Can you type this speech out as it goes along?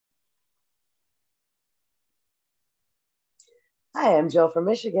Hi, I'm Jill from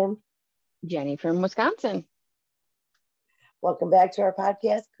Michigan. Jenny from Wisconsin, Welcome back to our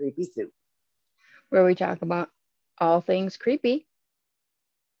podcast, Creepy Soup. where we talk about all things creepy,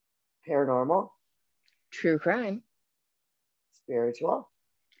 Paranormal, true crime, spiritual.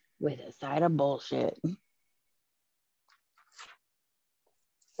 with a side of bullshit.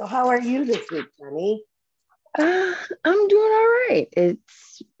 So, how are you this week, Jenny? I'm doing all right.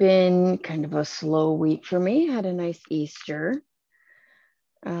 It's been kind of a slow week for me. Had a nice Easter.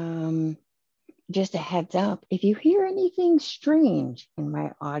 Um, just a heads up, if you hear anything strange in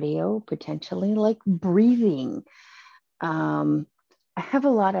my audio, potentially like breathing, um, I have a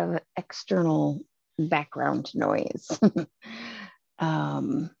lot of external background noise.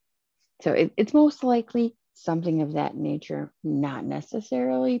 um, So it's most likely something of that nature, not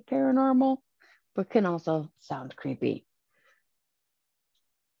necessarily paranormal, but can also sound creepy.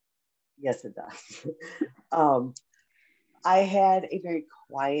 Yes, it does. um, I had a very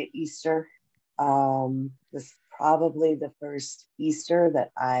quiet Easter. This is probably the first Easter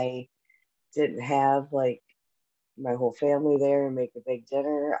that I didn't have like my whole family there and make a big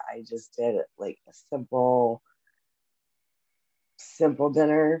dinner. I just did like a simple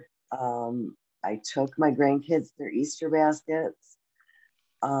dinner. I took my grandkids their Easter baskets.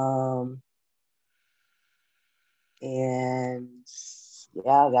 Um, and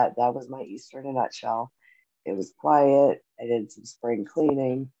yeah, that was my Easter in a nutshell. It was quiet. I did some spring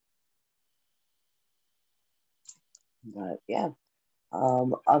cleaning, but yeah.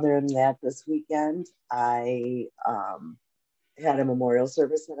 Other than that, this weekend I had a memorial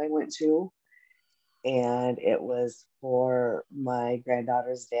service that I went to, and it was for my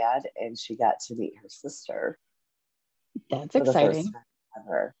granddaughter's dad, and she got to meet her sister That's for the first exciting. time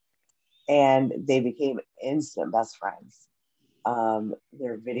ever, and they became instant best friends.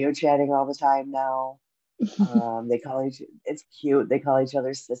 They're video chatting all the time now. They call each it's cute. They call each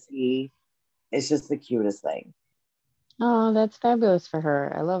other sissy. It's just the cutest thing. Oh, that's fabulous for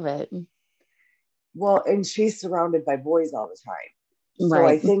her. I love it. Well, and she's surrounded by boys all the time. So I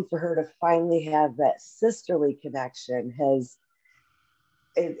Right. think for her to finally have that sisterly connection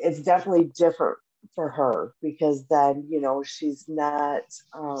it's definitely different for her because then, she's not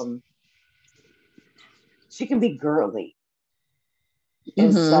she can be girly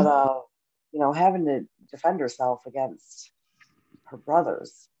instead Hmm. of, having to defend herself against her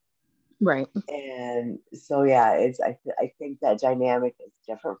brothers. Right. And so yeah, I think that dynamic is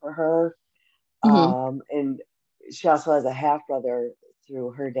different for her. Hmm. And she also has a half brother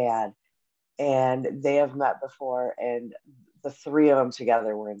through her dad, and they have met before, and the three of them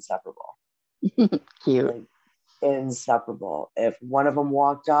together were inseparable. Cute. Like inseparable. If one of them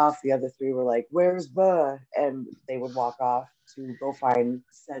walked off, the other three were like, "Where's Buh?" And they would walk off to go find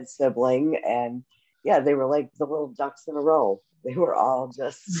said sibling. And yeah, they were like the little ducks in a row. They were all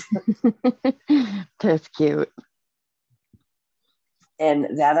just, That's cute.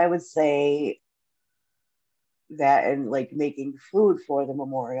 and that I would say that and like making food for the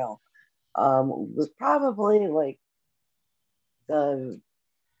memorial was probably like the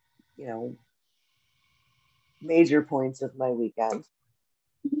you know major points of my weekend.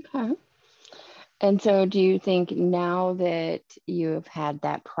 Okay. And so, do you think now that you have had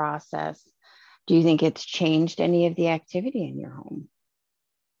that process, do you think it's changed any of the activity in your home?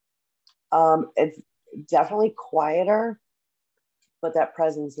 It's definitely quieter, but that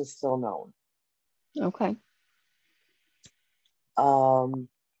presence is still known. Okay. Um,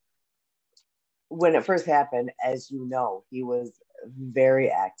 when it first happened, as you know, he was very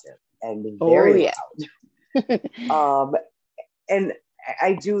active and Oh, very yeah. loud. And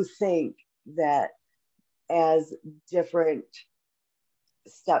I do think that as different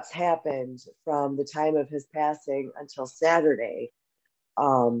steps happened from the time of his passing until Saturday,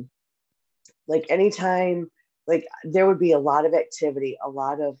 um, like anytime, like there would be a lot of activity, a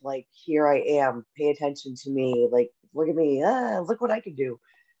lot of like, here I am, pay attention to me, like, look at me, look what I can do.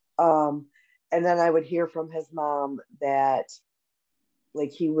 Um, and then I would hear from his mom that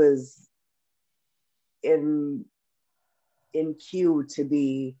like he was in in queue to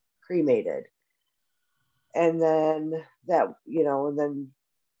be cremated. And then and then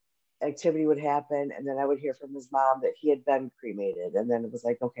activity would happen, and then I would hear from his mom that he had been cremated, and then it was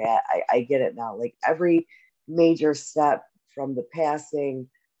like, okay, I get it now. Like every major step from the passing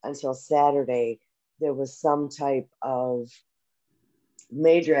until Saturday, there was some type of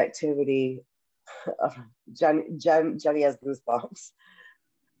major activity. Jenny has goosebumps.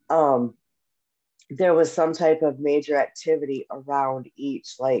 Um, there was some type of major activity around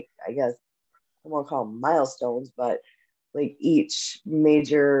each, like I guess I won't call them milestones, but like each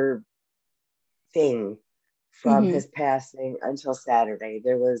major thing from his passing until Saturday.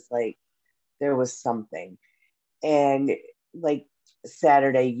 There was something. And like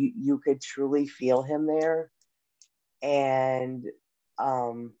Saturday, you could truly feel him there. And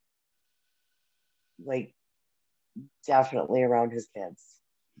like definitely around his kids.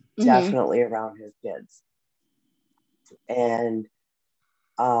 Definitely around his kids. And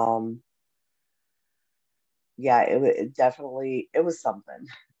yeah, it was something.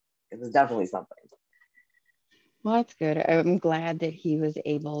 It was definitely something. Well, that's good. I'm glad that he was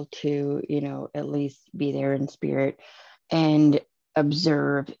able to, at least be there in spirit and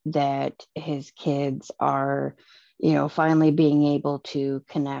observe that his kids are, finally being able to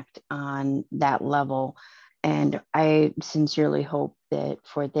connect on that level. And I sincerely hope that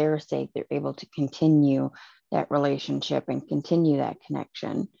for their sake, they're able to continue that relationship and continue that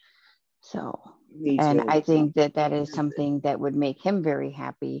connection. So, Me and too. I think that that is something that would make him very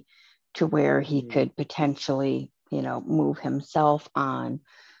happy to where he could potentially, move himself on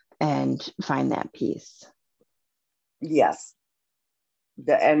and find that peace. Yes.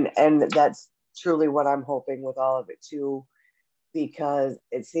 And that's truly what I'm hoping with all of it too, because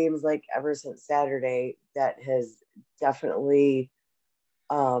it seems like ever since Saturday that has definitely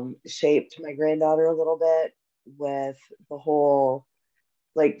shaped my granddaughter a little bit with the whole,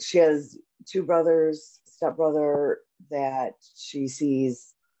 like she has two brothers, stepbrother that she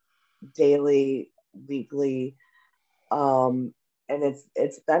sees daily, weekly. And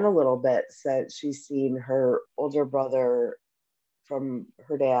it's been a little bit since she's seen her older brother from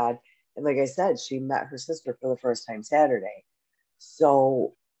her dad. And like I said, she met her sister for the first time Saturday.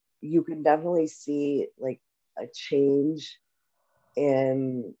 So you can definitely see like a change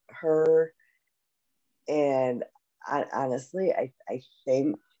in her. And honestly, I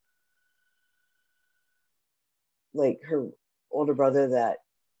think like her older brother that,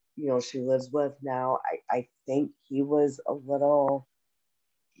 she lives with now, I think he was a little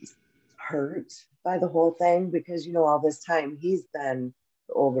hurt by the whole thing because, all this time he's been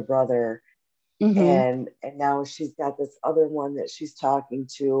the older brother, Mm-hmm. and now she's got this other one that she's talking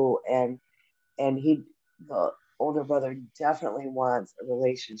to, and the older brother definitely wants a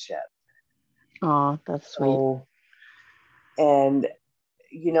relationship. Oh, that's sweet. So, and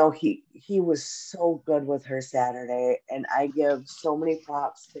he was so good with her Saturday, and I give so many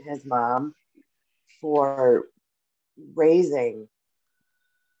props to his mom for raising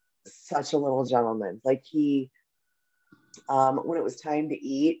such a little gentleman. Like when it was time to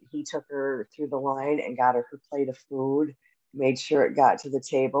eat, he took her through the line and got her plate of food, made sure it got to the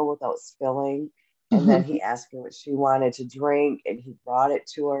table without spilling. And then he asked her what she wanted to drink and he brought it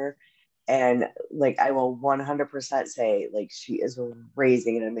to her. And like, I will 100% say, like, she is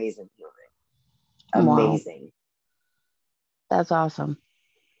raising an amazing human. Wow, Amazing. that's awesome.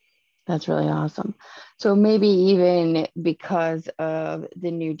 That's really awesome. So maybe even because of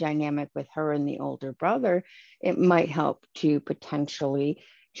the new dynamic with her and the older brother, it might help to potentially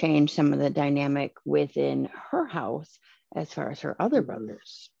change some of the dynamic within her house as far as her other Mm-hmm.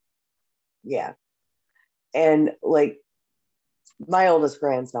 brothers. Yeah. And like, my oldest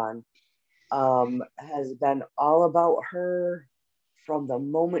grandson has been all about her from the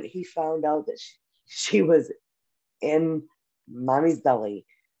moment he found out that she was in mommy's belly.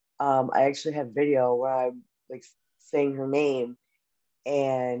 I actually have video where I'm like saying her name,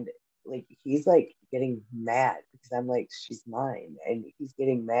 and like he's like getting mad because I'm like, she's mine, and he's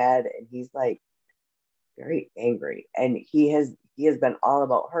getting mad, and he's like very angry, and he has been all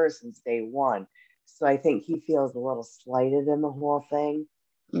about her since day one. So I think he feels a little slighted in the whole thing.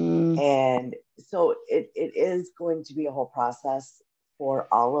 Mm, And so it is going to be a whole process for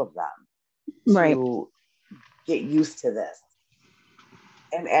all of them right. to get used to this.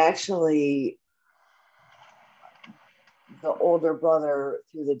 And actually, the older brother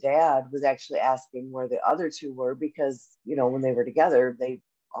through the dad was actually asking where the other two were because, when they were together, they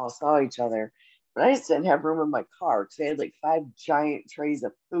all saw each other. But I just didn't have room in my car because I had like 5 giant trays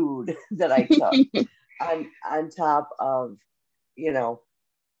of food that I took on top of, you know,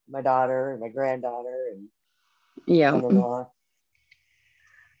 my daughter and my granddaughter and Yeah. son-in-law.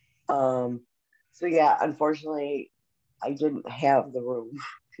 So yeah, unfortunately, I didn't have the room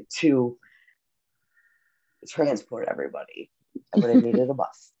to transport everybody. I would have needed a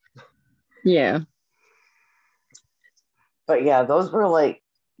bus. Yeah. But yeah, those were like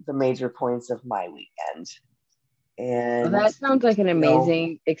the major points of my weekend. Well, And that sounds like an you know,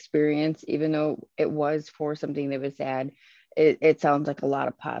 amazing experience, even though it was for something that was sad. It sounds like a lot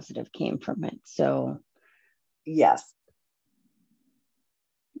of positive came from it. So yes,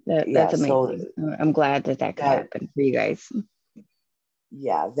 that's yeah. So amazing. I'm glad that that could that happen for you guys.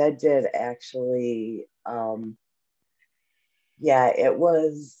 yeah, that did actually, yeah, it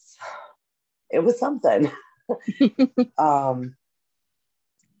was something. Um,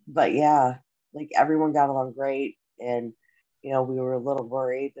 but yeah, like everyone got along great. And, we were a little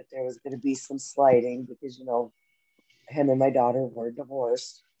worried that there was going to be some sliding because, him and my daughter were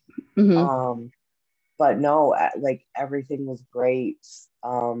divorced. Hmm. Um, but no, like everything was great.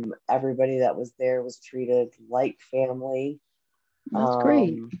 Everybody that was there was treated like family. That's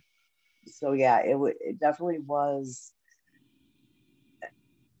great. Um, so yeah, it definitely was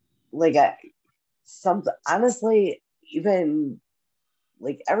like something. Honestly, even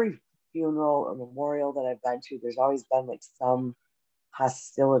like every funeral or memorial that I've been to, there's always been like some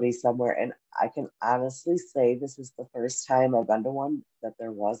hostility somewhere. And I can honestly say this is the first time I've been to one that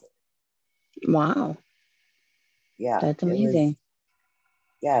there wasn't. Wow, Yeah, that's it was. amazing.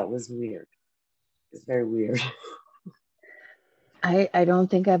 Yeah, it was weird. It's very weird. I don't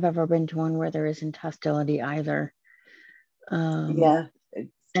think I've ever been to one where there isn't hostility either. Um, Yeah,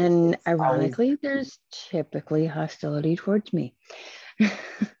 and it's always. ironically, there's typically hostility towards me.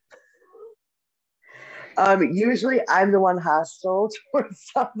 Usually I'm the one hostile towards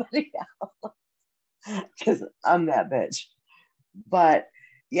somebody else because I'm that bitch. But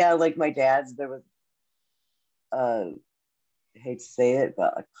yeah, like my dad's, there was I hate to say it,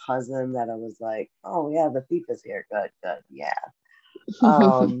 but a cousin that I was like, oh yeah, the thief is here. Good, good, yeah.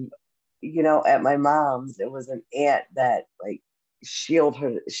 Um, at my mom's, it was an aunt that like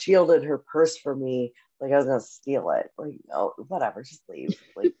shielded her purse for me, like I was gonna steal it. Like, no, whatever, just leave.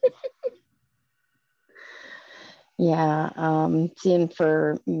 Like, Yeah, seeing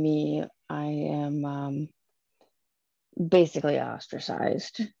for me, I am basically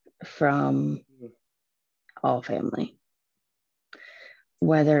ostracized from all family,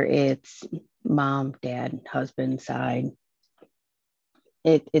 whether it's mom, dad, husband side.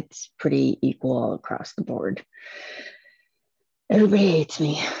 It's pretty equal across the board. Everybody hates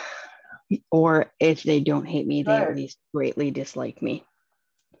me, or if they don't hate me, they at sure. least greatly dislike me.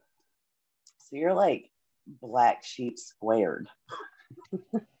 So you're like black sheep squared.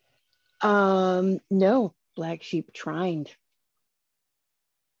 No, black sheep trined.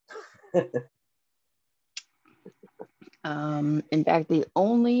 In fact, the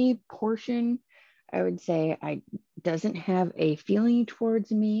only portion I would say I doesn't have a feeling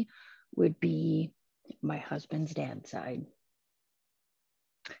towards me would be my husband's dad's side,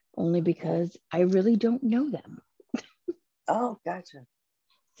 only Okay. because I really don't know them. Oh, gotcha.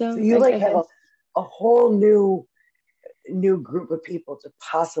 So So you I, like I have guess, a whole new group of people to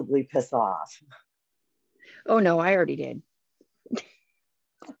possibly piss off. oh no, I already did.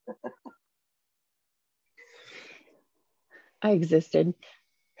 I existed.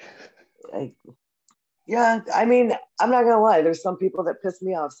 I, yeah, I mean, I'm not gonna lie. There's some people that piss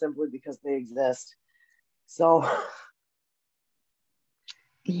me off simply because they exist. So,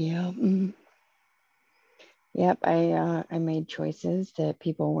 Yeah. Yep. I made choices that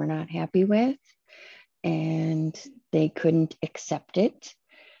people were not happy with, and they couldn't accept it.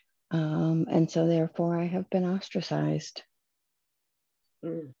 And so therefore I have been ostracized.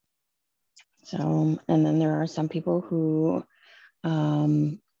 mm, So, and then there are some people who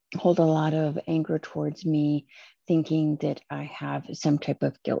um, hold a lot of anger towards me, thinking that I have some type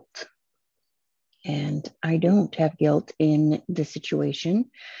of guilt. And I don't have guilt in the situation.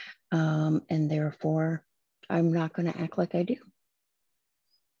 And therefore, I'm not going to act like I do.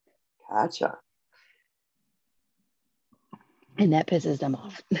 gotcha. And that pisses them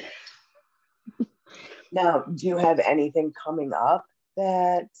off. Now, do you have anything coming up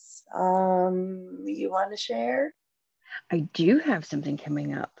that you want to share? I do have something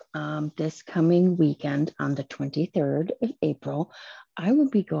coming up. This coming weekend on the 23rd of April, I will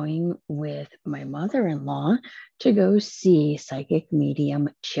be going with my mother in law to go see psychic medium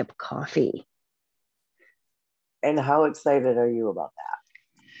Chip Coffee. And how excited are you about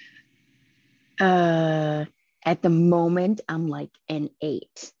Uh, at the moment, I'm like an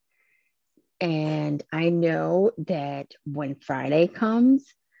 8. And I know that when Friday comes,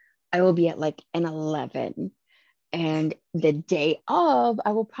 I will be at like an 11. And the day of,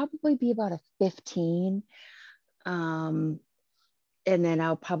 I will probably be about a 15. Um, and then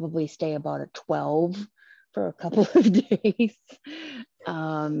I'll probably stay about a 12 for a couple of days.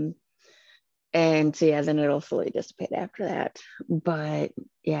 Um, and so, yeah, then it'll slowly dissipate after that. But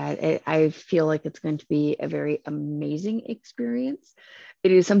yeah, I feel like it's going to be a very amazing experience.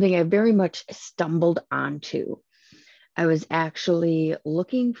 It is something I very much stumbled onto. I was actually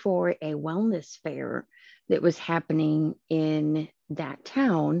looking for a wellness fair that was happening in that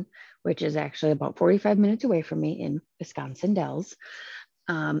town, which is actually about 45 minutes away from me in Wisconsin Dells.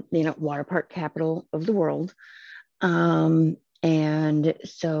 water park capital of the world. And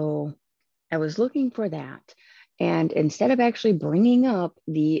so I was looking for that. And instead of actually bringing up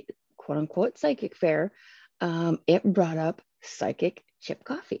the quote unquote psychic fair, it brought up psychic chip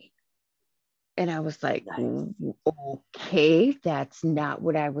coffee. And I was like, Nice. okay, that's not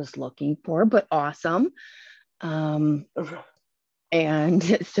what I was looking for, but awesome. Um, and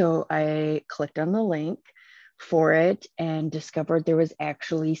so I clicked on the link for it and discovered there was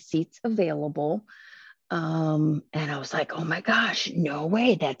actually seats available. And I was like, oh my gosh, no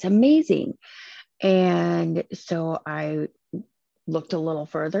way, that's amazing. And so I looked a little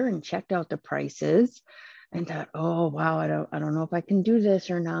further and checked out the prices and thought, oh wow, I don't know if I can do this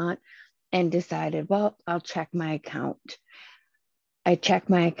or not. And decided, well, I'll check my account. I checked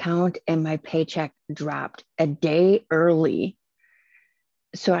my account and my paycheck dropped a day early.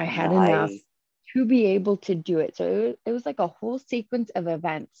 So I had enough Nice. to be able to do it. So it was like a whole sequence of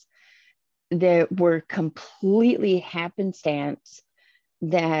events that were completely happenstance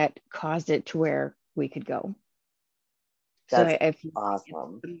that caused it to where we could go. So That's I feel like it's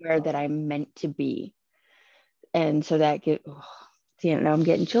awesome. somewhere that I'm meant to be. And so that now I'm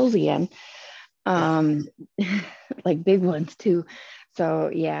getting chills again. Um, like big ones too.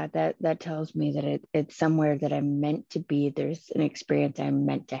 So yeah, that tells me that it's somewhere that I'm meant to be. There's an experience I'm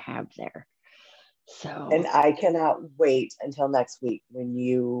meant to have there. And So, I cannot wait until next week when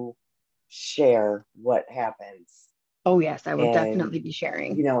you share what happens. oh yes, I will And, definitely be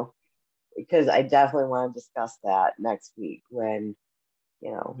sharing. you know, because I definitely want to discuss that next week when,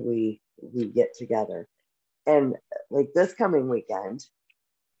 we get together. And like this coming weekend,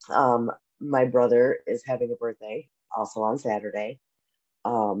 my brother is having a birthday also on Saturday.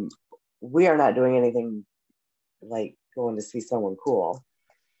 Um, we are not doing anything like going to see someone cool,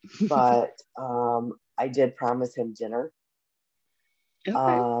 but I did promise him dinner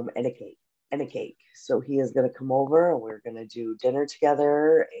Okay. and a cake and a cake. So he is going to come over and we're going to do dinner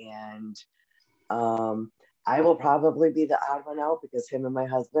together. And I will probably be the odd one out because him and my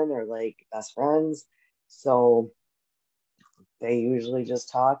husband are like best friends. So they usually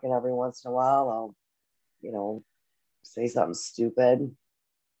just talk, and every once in a while, I'll, you know, say something stupid.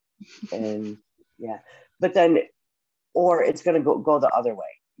 And yeah, but then, or it's going to go the other way.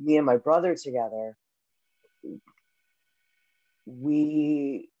 Me and my brother together,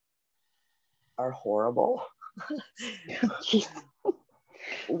 we are horrible.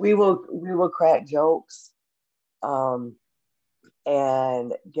 we will crack jokes um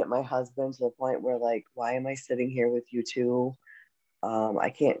and get my husband to the point where like, why am I sitting here with you two? I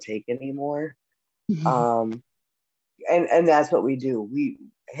can't take anymore. um and that's what we do. We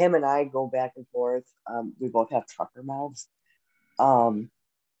Him and I go back and forth. We both have trucker mouths. um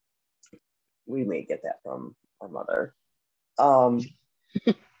we may get that from our mother. um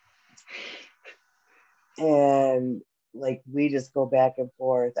and like we just go back and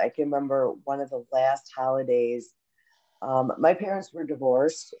forth. I can remember one of the last holidays. My parents were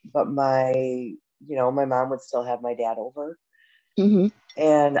divorced, but my mom would still have my dad over. Hmm.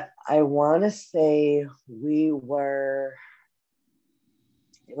 And I want to say it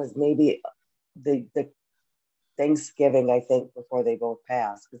was maybe the Thanksgiving, I think, before they both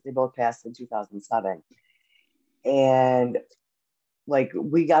passed, because they both passed in 2007. And like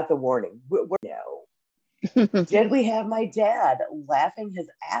we got the warning. No. There Did we have my dad laughing his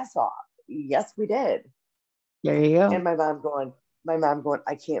ass off? Yes, we did. you go. And my mom going,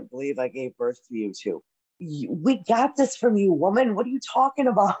 I can't believe I gave birth to you too. We got this from you, woman. What are you talking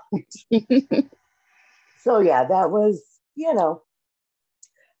about? So yeah, that was,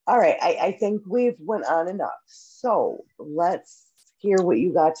 all right. I think we've went on enough. So let's hear what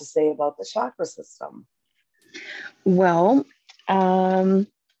you got to say about the chakra system. Well, um,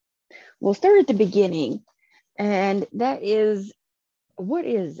 we'll start at the beginning, and that is, what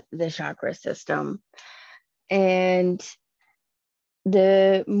is the chakra system? And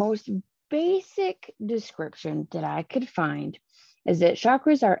the most basic description that I could find is that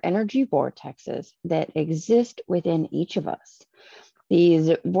chakras are energy vortexes that exist within each of us. These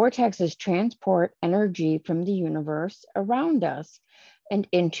vortexes transport energy from the universe around us and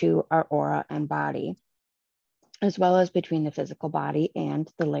into our aura and body, as well as between the physical body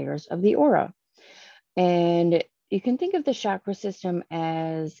and the layers of the aura. And you can think of the chakra system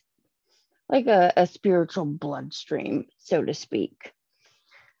as like a spiritual bloodstream, so to speak.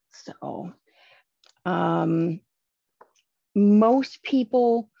 So, most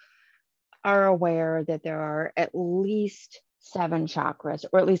people are aware that there are at least 7 chakras,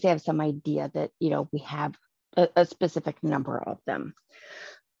 or at least they have some idea that, we have a specific number of them.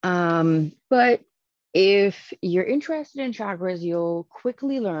 But If you're interested in chakras, you'll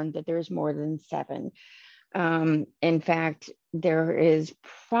quickly learn that there's more than 7. In fact, there is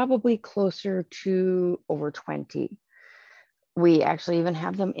probably closer to over 20. We actually even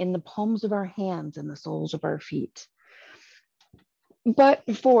have them in the palms of our hands and the soles of our feet. But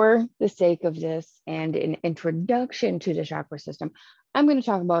for the sake of this and an introduction to the chakra system, I'm going to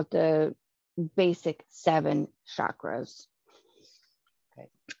talk about the basic 7 chakras. Okay.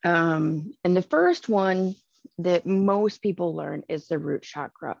 And the first one that most people learn is the root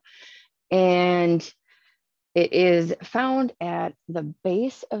chakra. And it is found at the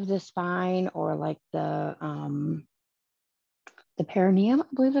base of the spine, or like the perineum, I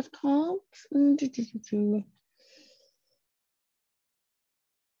believe it's called.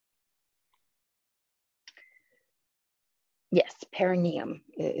 Yes, perineum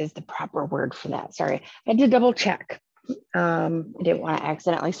is the proper word for that. Sorry, I had to double check. I didn't want to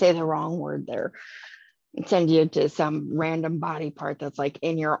accidentally say the wrong word there and send you to some random body part that's like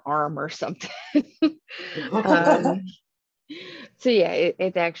in your arm or something. So yeah,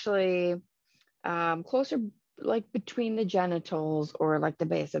 it's actually closer, like between the genitals or like the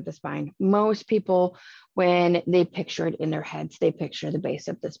base of the spine. Most people, when they picture it in their heads, they picture the base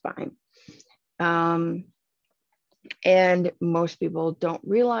of the spine. And most people don't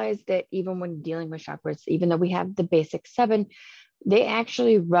realize that even when dealing with chakras, even though we have the basic 7, they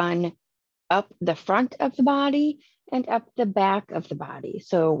actually run up the front of the body and up the back of the body.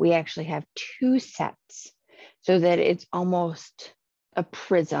 So we actually have 2 sets, so that it's almost a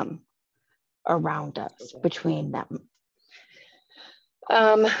prism around us between them.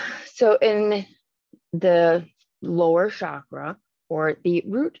 So in the lower chakra, or the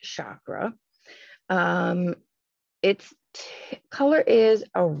root chakra, its color is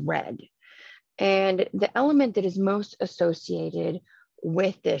a red. And the element that is most associated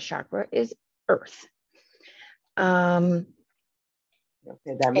with this chakra is earth. Okay,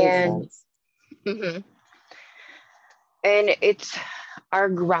 that makes sense. Mm-hmm. And it's our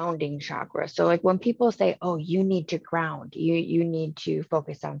grounding chakra. So like when people say, oh, you need to ground, you need to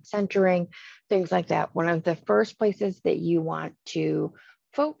focus on centering, things like that. One of the first places that you want to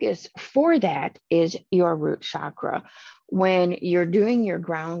focus for that is your root chakra. When you're doing your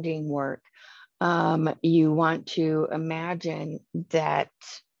grounding work, you want to imagine that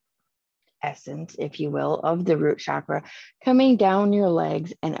essence, if you will, of the root chakra coming down your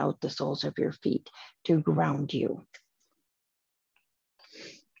legs and out the soles of your feet to ground you.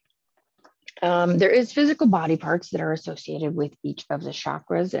 There is physical body parts that are associated with each of the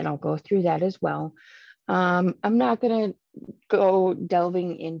chakras, and I'll go through that as well. I'm not going to go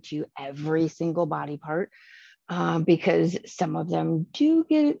delving into every single body part because some of them do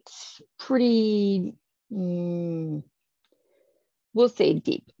get pretty, we'll say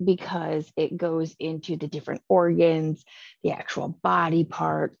deep, because it goes into the different organs, the actual body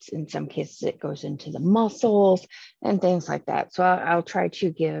parts. In some cases, it goes into the muscles and things like that. So I'll try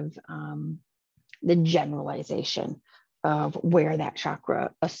to give the generalization of where that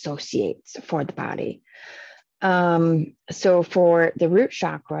chakra associates for the body. So for the root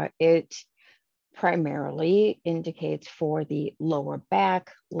chakra, it primarily indicates for the lower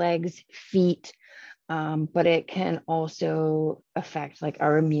back, legs, feet, but it can also affect like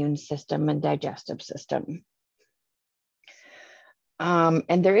our immune system and digestive system.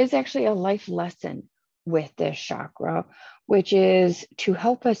 And there is actually a life lesson with this chakra, which is to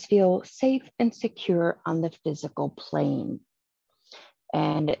help us feel safe and secure on the physical plane.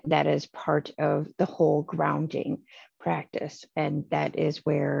 And that is part of the whole grounding practice. And that is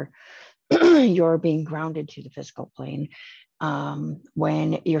where you're being grounded to the physical plane.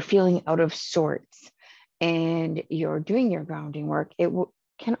 When you're feeling out of sorts and you're doing your grounding work, it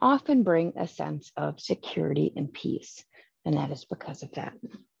can often bring a sense of security and peace. And that is because of that.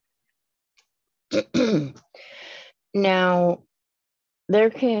 Now, there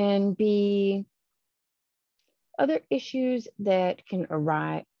can be other issues that can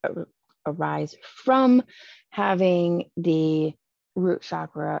arise from having the root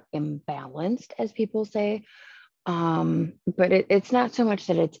chakra imbalanced, as people say. But it's not so much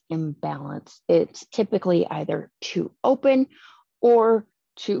that it's imbalanced. It's typically either too open or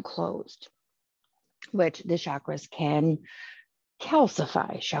too closed, which the chakras can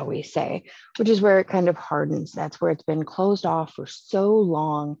calcify, shall we say, which is where it kind of hardens. That's where it's been closed off for so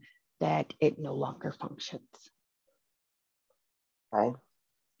long that it no longer functions. Okay.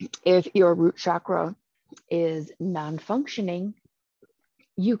 If your root chakra is non-functioning,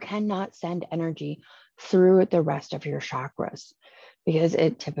 you cannot send energy through the rest of your chakras because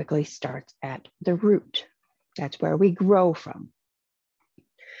it typically starts at the root. That's where we grow from.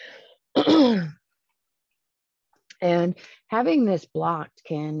 And having this blocked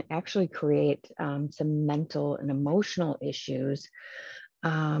can actually create some mental and emotional issues,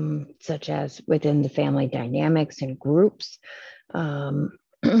 such as within the family dynamics and groups.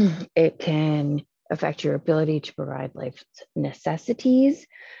 It can affect your ability to provide life's necessities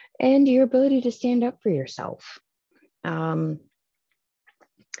and your ability to stand up for yourself.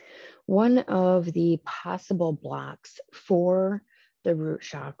 One of the possible blocks for the root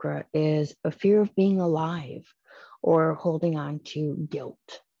chakra is a fear of being alive or holding on to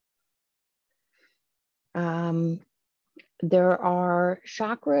guilt. There are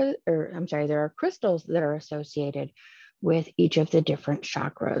there are crystals that are associated with each of the different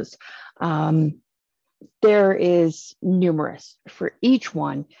chakras. There is numerous for each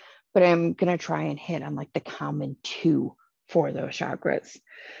one, but I'm going to try and hit on like the common two for those chakras.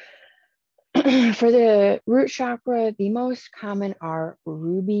 For the root chakra, the most common are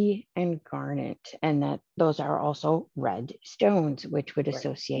ruby and garnet, and those are also red stones, which would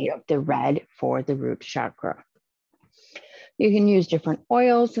associate the red for the root chakra. You can use different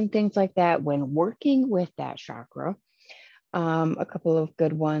oils and things like that when working with that chakra. A couple of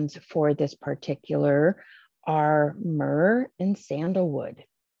good ones for this particular are myrrh and sandalwood.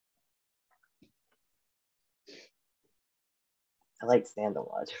 I like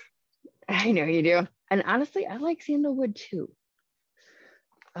sandalwood. I know you do. And honestly, I like sandalwood too.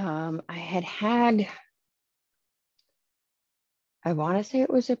 I want to say it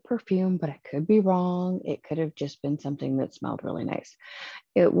was a perfume, but I could be wrong. It could have just been something that smelled really nice.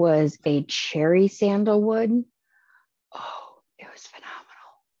 It was a cherry sandalwood. Oh, it was phenomenal.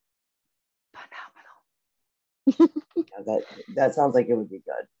 That sounds like it would be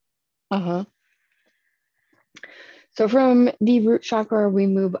good. So from the root chakra, we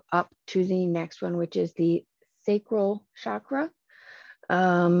move up to the next one, which is the sacral chakra.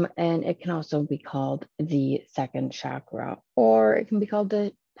 And it can also be called the second chakra, or it can be called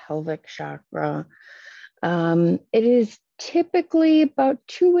the pelvic chakra. It is typically about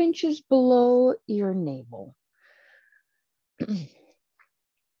 2 inches below your navel.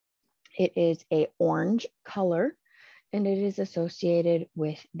 It is an orange color, and it is associated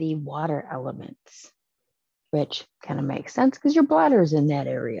with the water elements, which kind of makes sense because your bladder is in that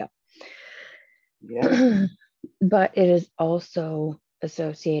area. Yeah. But it is also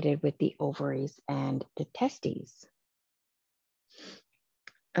associated with the ovaries and the testes.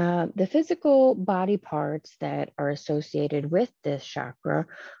 The physical body parts that are associated with this chakra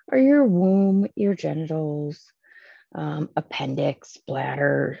are your womb, your genitals, appendix,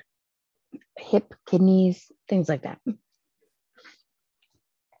 bladder, hip, kidneys, things like that.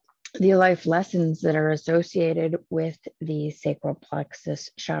 The life lessons that are associated with the sacral plexus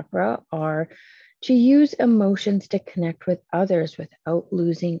chakra are to use emotions to connect with others without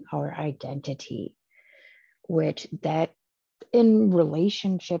losing our identity, which that in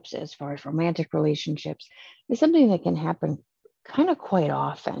relationships, as far as romantic relationships, is something that can happen kind of quite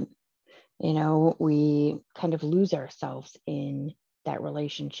often. You know, we kind of lose ourselves in that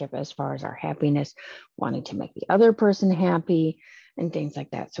relationship as far as our happiness, wanting to make the other person happy and things like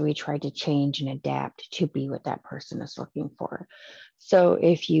that. So we try to change and adapt to be what that person is looking for. So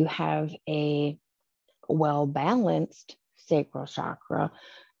if you have a well-balanced sacral chakra,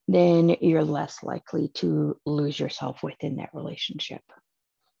 then you're less likely to lose yourself within that relationship.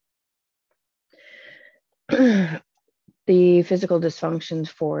 The physical dysfunctions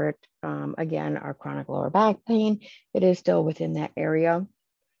for it, again, are chronic lower back pain. It is still within that area.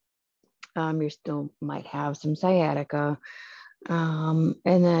 You still might have some sciatica. And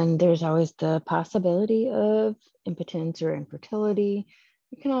then there's always the possibility of impotence or infertility.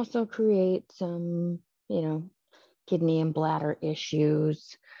 It can also create some, kidney and bladder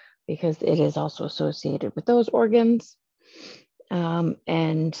issues because it is also associated with those organs.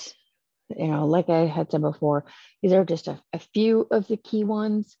 And like I had said before, these are just a few of the key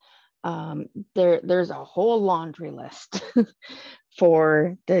ones. There's a whole laundry list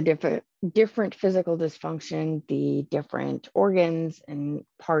for the different physical dysfunction, the different organs and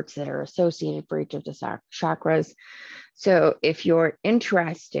parts that are associated for each of the chakras. So if you're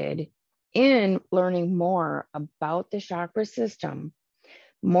interested in learning more about the chakra system,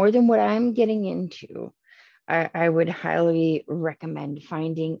 more than what I'm getting into, I would highly recommend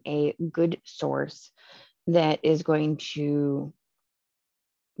finding a good source that is going to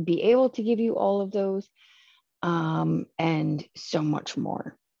be able to give you all of those and so much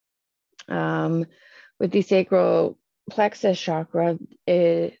more. With the sacral plexus chakra,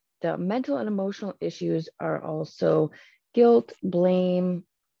 the mental and emotional issues are also guilt, blame,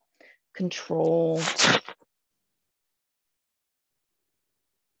 control,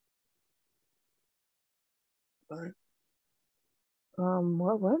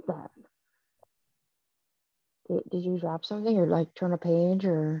 What was that? Did you drop something or like turn a page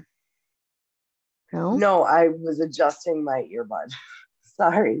or no? No, I was adjusting my earbud.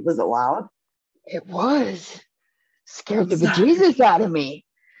 Sorry, was it loud? It was. Scared I'm the sorry. bejesus out of me.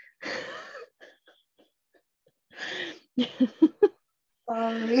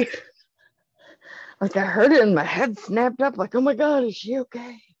 Sorry. Like I heard it and my head snapped up like, oh my God, is she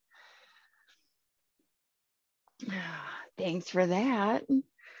okay? Thanks for that. I'm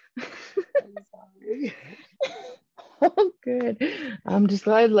sorry. Oh, good. I'm just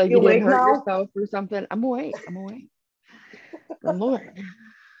glad like You you didn't awake hurt now? yourself or something. I'm awake. Good Lord.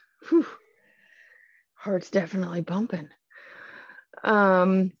 Whew. Heart's definitely bumping.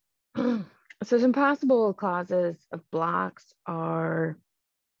 So some possible causes of blocks are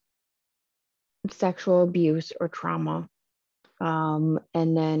sexual abuse or trauma. And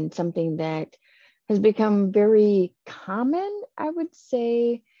then something that has become very common, I would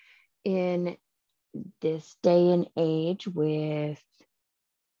say, in this day and age with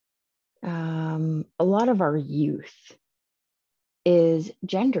a lot of our youth is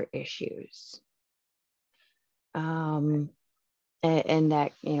gender issues. And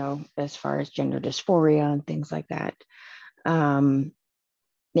that, as far as gender dysphoria and things like that,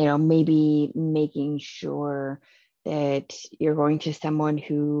 maybe making sure that you're going to someone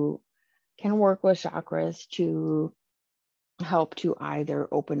who can work with chakras to help to either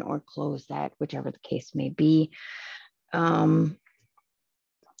open or close that, whichever the case may be. Could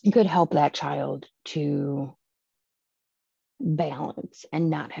help that child to balance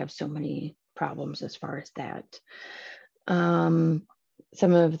and not have so many problems as far as that. Some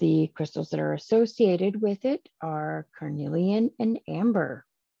of the crystals that are associated with it are carnelian and amber,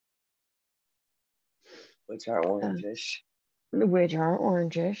 Which are orangish.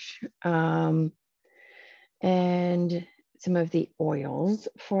 And some of the oils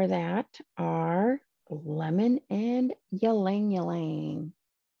for that are lemon and ylang ylang.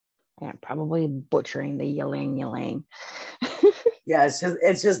 I'm probably butchering the ylang ylang. Yeah, it's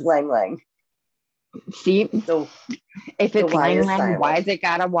just lang lang. See, if it's lang lang, silent. why is it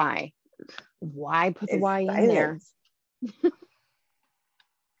got a Y? Why put the It's Y in there?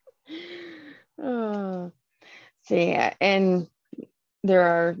 Oh, so yeah, and there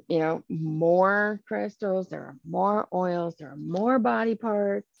are, more crystals, there are more oils, there are more body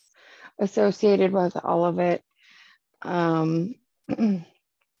parts associated with all of it. So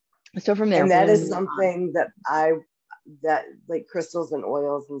from there, and that is something that like crystals and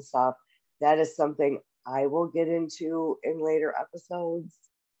oils and stuff, that is something I will get into in later episodes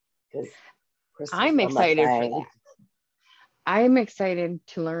because I'm excited for that. I'm excited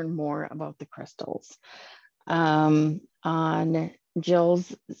to learn more about the crystals. On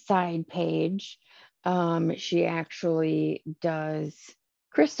Jill's side page, she actually does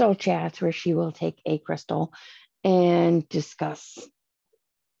crystal chats where she will take a crystal and discuss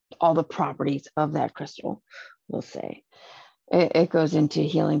all the properties of that crystal. We'll say it goes into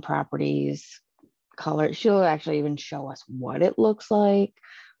healing properties, color. She'll actually even show us what it looks like,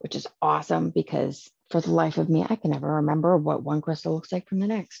 which is awesome because for the life of me, I can never remember what one crystal looks like from the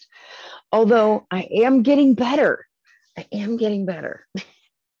next. Although I am getting better.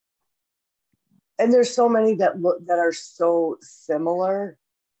 And there's so many that are so similar.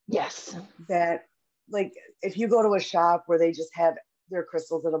 Yes. That like if you go to a shop where they just have their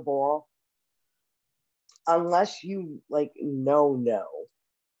crystals in a bowl, unless you like know,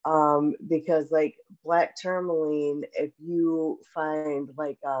 because like black tourmaline, if you find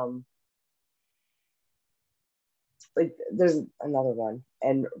like there's another one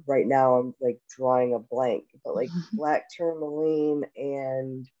and right now I'm like drawing a blank, but like black tourmaline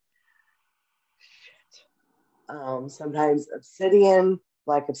and sometimes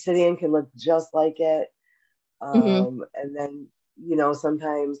black obsidian can look just like it. And then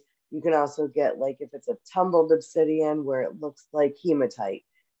sometimes you can also get like if it's a tumbled obsidian where it looks like hematite.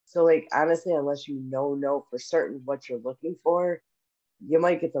 So like honestly, unless you know for certain what you're looking for, you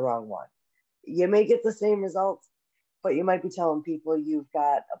might get the wrong one. You may get the same results, but you might be telling people you've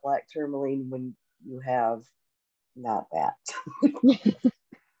got a black tourmaline when you have not that.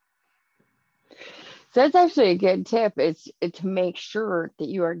 So that's actually a good tip. It's to make sure that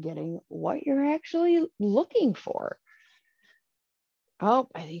you are getting what you're actually looking for. Oh,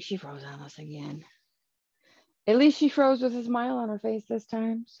 I think she froze on us again. At least she froze with a smile on her face this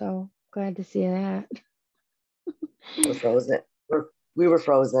time. So glad to see that. We're frozen. We were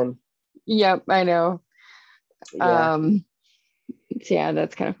frozen. Yep, I know. Yeah. So yeah,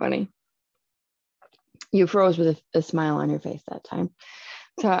 that's kind of funny. You froze with a smile on your face that time.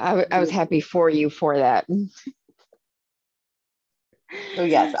 So I was happy for you for that. So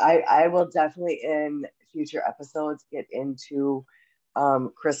yes, I will definitely in future episodes get into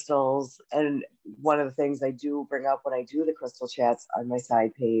crystals. And one of the things I do bring up when I do the crystal chats on my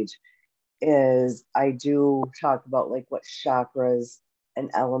side page is I do talk about like what chakras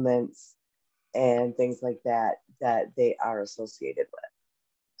and elements and things like that that they are associated with.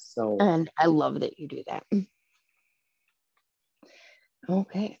 So, And I love that you do that.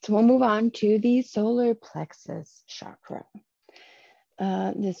 Okay, so we'll move on to the solar plexus chakra.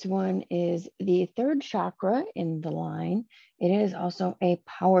 This one is the third chakra in the line. It is also a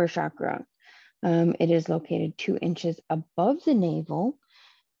power chakra. It is located 2 inches above the navel.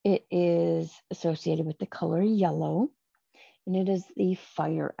 It is associated with the color yellow, and it is the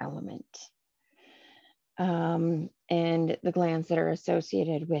fire element. And the glands that are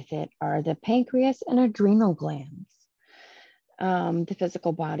associated with it are the pancreas and adrenal glands. The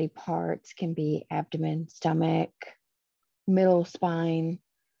physical body parts can be abdomen, stomach, middle spine.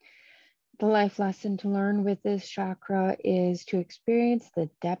 The life lesson to learn with this chakra is to experience the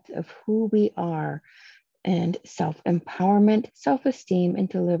depth of who we are and self-empowerment, self-esteem, and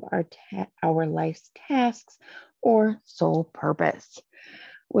to live our life's tasks or soul purpose,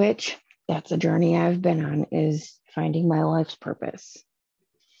 which that's a journey I've been on, is finding my life's purpose.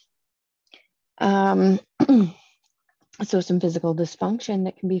 So some physical dysfunction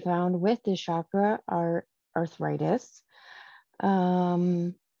that can be found with this chakra are arthritis,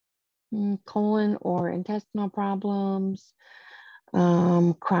 colon or intestinal problems,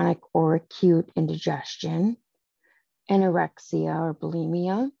 chronic or acute indigestion, anorexia or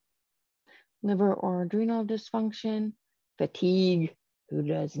bulimia, liver or adrenal dysfunction, fatigue. Who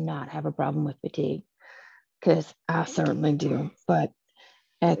does not have a problem with fatigue? Because I certainly do, but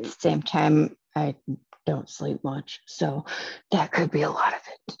at the same time, I don't sleep much. So that could be a lot of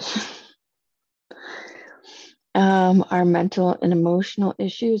it. Our mental and emotional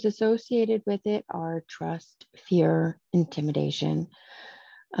issues associated with it are trust, fear, intimidation,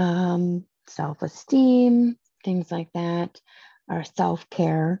 self-esteem, things like that, our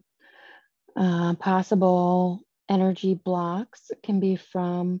self-care. Possible energy blocks can be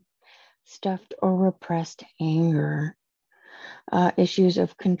from stuffed or repressed anger, issues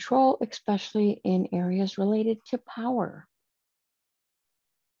of control, especially in areas related to power.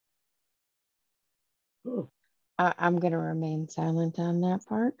 I'm going to remain silent on that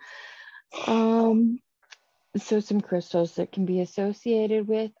part. So some crystals that can be associated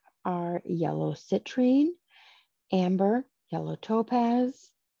with are yellow citrine, amber, yellow topaz,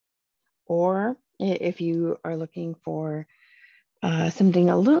 or if you are looking for something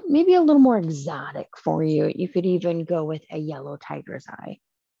maybe a little more exotic for you, you could even go with a yellow tiger's eye.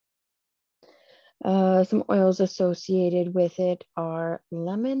 Some oils associated with it are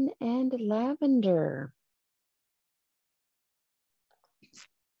lemon and lavender.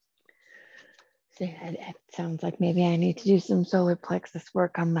 So it sounds like maybe I need to do some solar plexus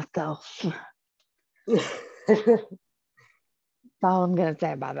work on myself. That's all I'm going to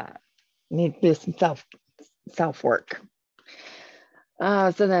say about that. I need to do some self work.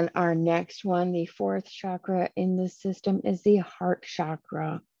 So then our next one, the fourth chakra in the system, is the heart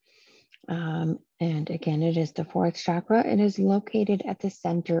chakra. And again, it is the fourth chakra. It is located at the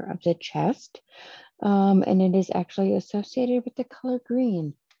center of the chest. And it is actually associated with the color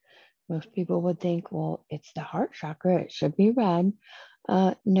green. Most people would think, well, it's the heart chakra, it should be red.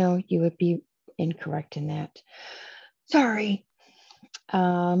 No, you would be incorrect in that. Sorry.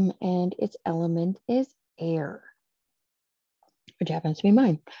 And its element is air, which happens to be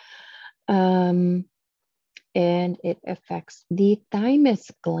mine. And it affects the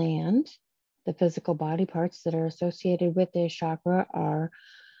thymus gland. The physical body parts that are associated with this chakra are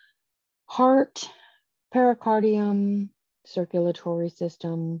heart, pericardium, circulatory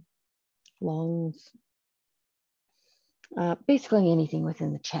system, lungs, basically anything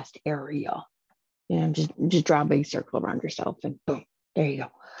within the chest area. You know, just draw a big circle around yourself and boom, there you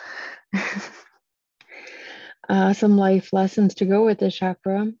go. Some life lessons to go with this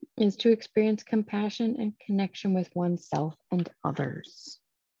chakra is to experience compassion and connection with oneself and others.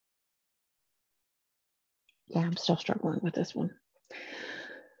 Yeah, I'm still struggling with this one.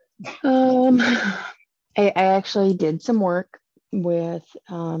 I actually did some work with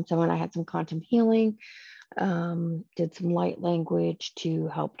someone. I had some quantum healing, did some light language to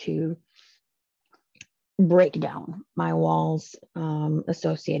help to break down my walls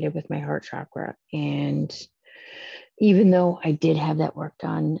associated with my heart chakra. And even though I did have that work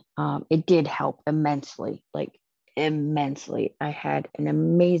done, it did help immensely, like immensely. I had an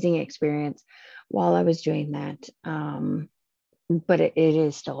amazing experience while I was doing that. But it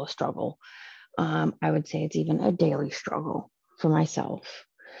is still a struggle. I would say it's even a daily struggle. for myself.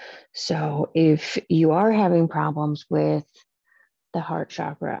 So if you are having problems with the heart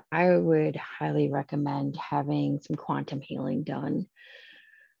chakra, I would highly recommend having some quantum healing done.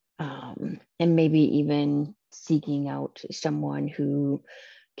 And maybe even seeking out someone who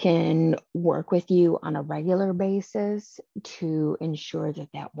can work with you on a regular basis to ensure that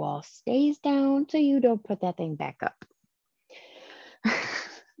that wall stays down so you don't put that thing back up.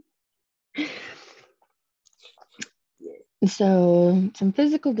 So some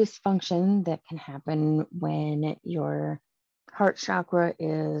physical dysfunction that can happen when your heart chakra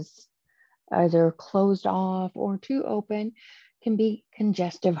is either closed off or too open can be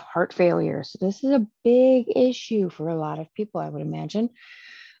congestive heart failure. So this is a big issue for a lot of people, I would imagine.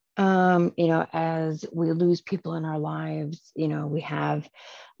 As we lose people in our lives, we have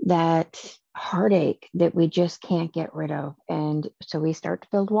that heartache that we just can't get rid of. And so we start to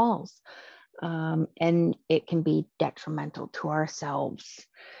build walls. And it can be detrimental to ourselves.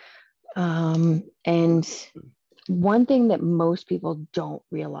 And one thing that most people don't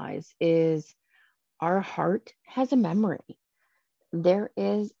realize is our heart has a memory. There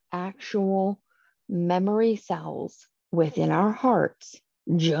is actual memory cells within our hearts,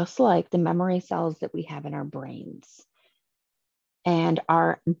 just like the memory cells that we have in our brains. And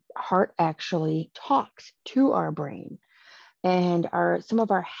our heart actually talks to our brain. And some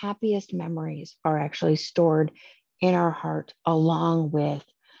of our happiest memories are actually stored in our heart, along with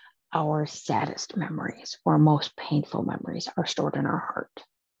our saddest memories or most painful memories are stored in our heart.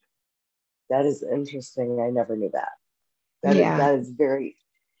 That is interesting. I never knew that. That is very,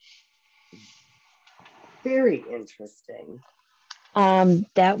 very interesting.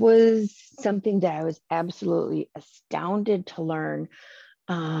 That was something that I was absolutely astounded to learn.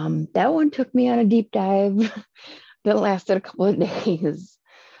 That one took me on a deep dive that lasted a couple of days.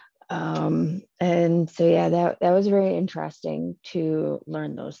 And so, yeah, that was very interesting to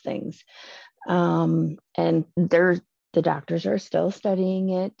learn those things. And the doctors are still studying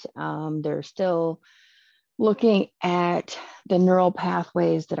it. They're still looking at the neural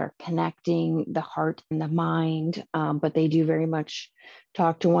pathways that are connecting the heart and the mind, but they do very much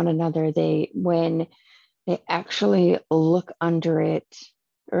talk to one another. When they actually look under it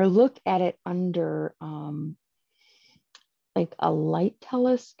or look at it under like a light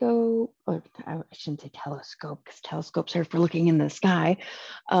telescope, or I shouldn't say telescope because telescopes are for looking in the sky,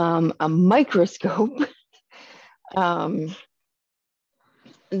 a microscope,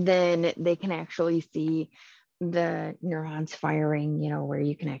 then they can actually see the neurons firing, where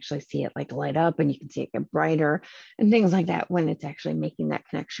you can actually see it like light up and you can see it get brighter and things like that when it's actually making that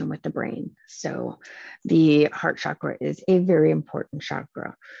connection with the brain. So the heart chakra is a very important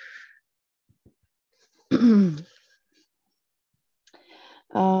chakra.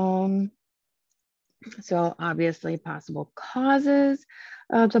 So obviously possible causes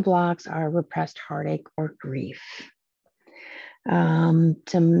of the blocks are repressed heartache or grief.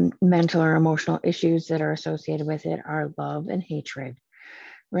 Some mental or emotional issues that are associated with it are love and hatred,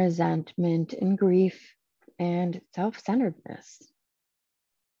 resentment and grief, and self-centeredness.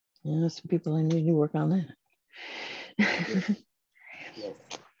 Some people need to work on that. Yes.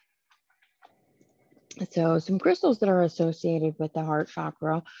 So some crystals that are associated with the heart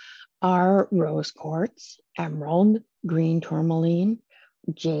chakra are rose quartz, emerald, green tourmaline,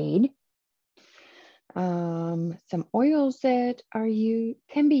 jade. Some oils that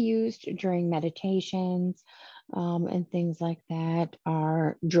can be used during meditations and things like that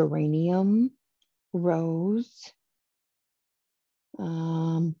are geranium, rose,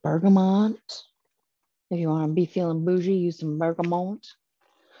 bergamot. If you want to be feeling bougie, use some bergamot.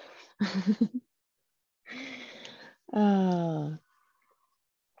 And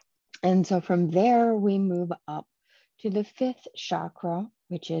so from there, we move up to the fifth chakra,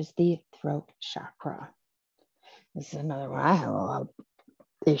 which is the throat chakra. This is another one I have a lot of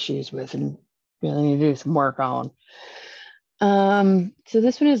issues with and really need to do some work on. So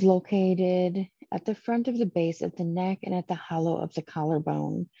this one is located at the front of the base of the neck and at the hollow of the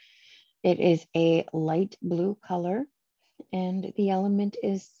collarbone. It is a light blue color and the element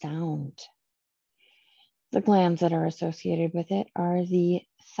is sound. The glands that are associated with it are the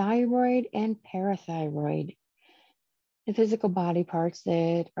thyroid and parathyroid. The physical body parts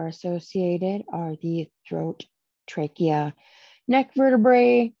that are associated are the throat, trachea, neck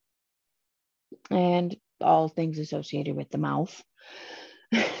vertebrae, and all things associated with the mouth.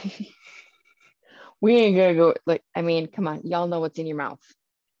 We ain't gonna go, come on, y'all know what's in your mouth.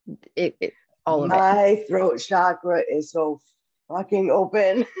 All of it. My throat chakra is so fucking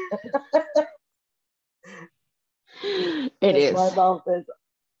open. It is. My mouth is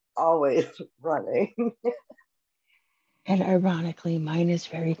always running. And ironically, mine is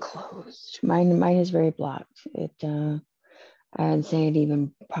very closed. Mine is very blocked. I'd say it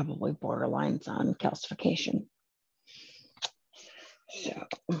even probably borderlines on calcification. So,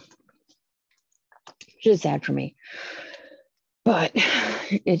 which is sad for me, but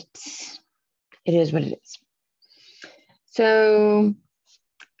it is what it is. So,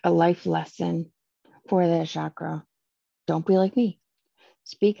 a life lesson for the chakra: don't be like me.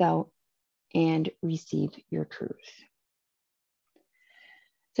 Speak out and receive your truth.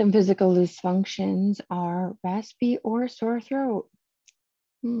 Some physical dysfunctions are raspy or sore throat.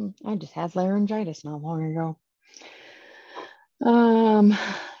 I just had laryngitis not long ago. You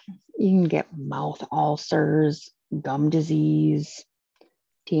can get mouth ulcers, gum disease,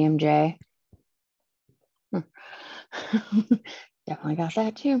 TMJ. Definitely got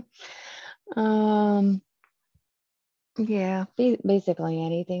that too. Yeah, basically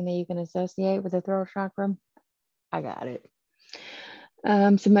anything that you can associate with the throat chakra, I got it.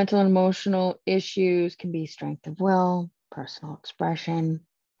 Some mental and emotional issues can be strength of will, personal expression,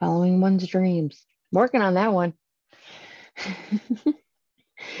 following one's dreams. Working on that one.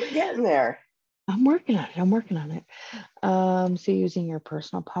 We're getting there. I'm working on it. So using your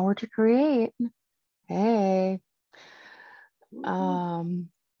personal power to create. Hey. Some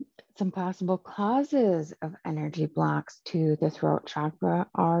possible causes of energy blocks to the throat chakra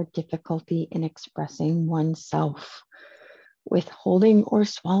are difficulty in expressing oneself, withholding or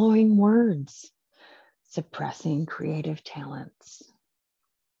swallowing words, suppressing creative talents.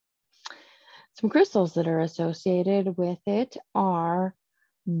 Some crystals that are associated with it are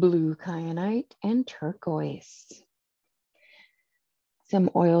blue kyanite and turquoise. Some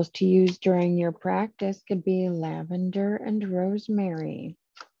oils to use during your practice could be lavender and rosemary.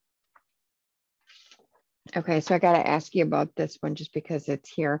 Okay, so I got to ask you about this one just because it's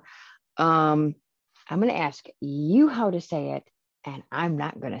here. I'm going to ask you how to say it, and I'm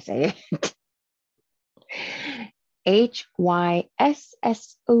not going to say it.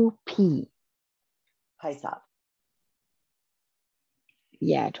 HYSSOP. Hyssop.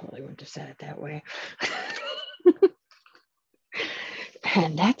 Yeah, I totally wouldn't have said it that way.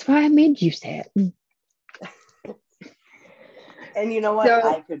 And that's why I made you say it. And you know what?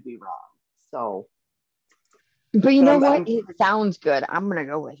 I could be wrong. So. But you know what? It sounds good. I'm going to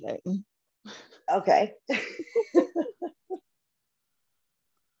go with it. Okay.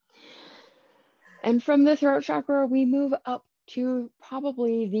 And from the throat chakra, we move up to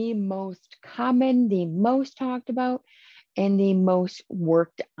probably the most common, the most talked about, and the most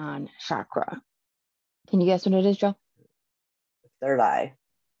worked on chakra. Can you guess what it is, Joe? Third eye.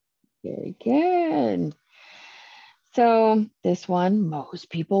 Very good. So this one, most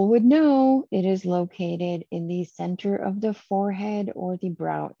people would know. It is located in the center of the forehead or the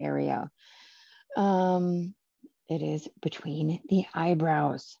brow area. It is between the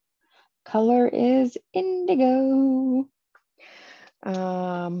eyebrows. Color is indigo.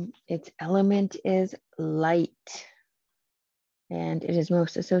 Its element is light. And it is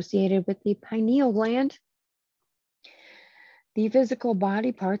most associated with the pineal gland. The physical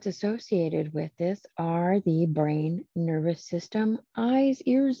body parts associated with this are the brain, nervous system, eyes,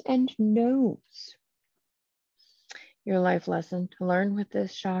 ears, and nose. Your life lesson to learn with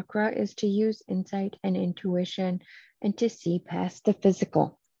this chakra is to use insight and intuition and to see past the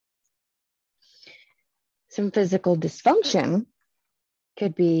physical. Some physical dysfunction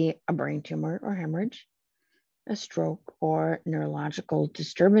could be a brain tumor or hemorrhage, a stroke, or neurological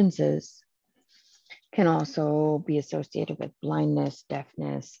disturbances. Can also be associated with blindness,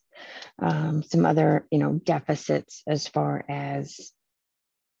 deafness, some other, deficits as far as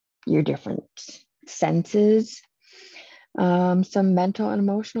your different senses. Some mental and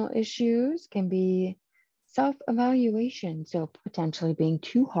emotional issues can be self-evaluation, so potentially being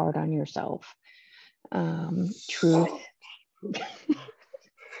too hard on yourself. Truth.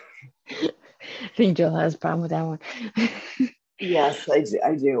 I think Jill has a problem with that one. Yes, I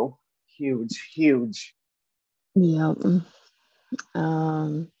do. Huge. Yeah.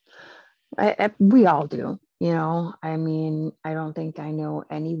 We all do, I mean, I don't think I know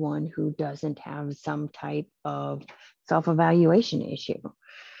anyone who doesn't have some type of self-evaluation issue.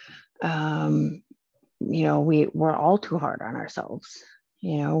 We're all too hard on ourselves.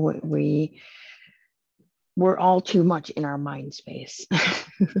 We're all too much in our mind space,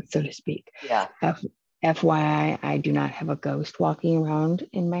 so to speak. Yeah. FYI, I do not have a ghost walking around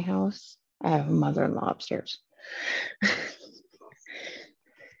in my house. I have a mother-in-law upstairs.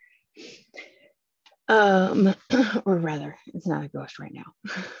 Or rather, it's not a ghost right now.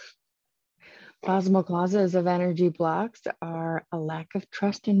 Possible causes of energy blocks are a lack of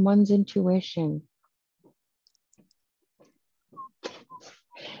trust in one's intuition,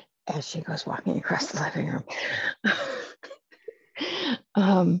 as she goes walking across the living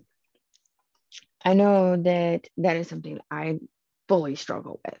room. I know that is something that I fully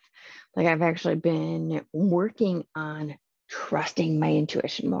struggle with. Like, I've actually been working on trusting my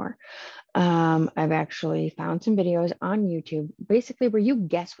intuition more. I've actually found some videos on YouTube, basically where you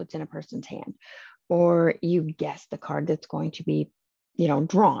guess what's in a person's hand, or you guess the card that's going to be,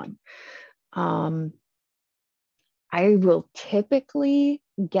 drawn. I will typically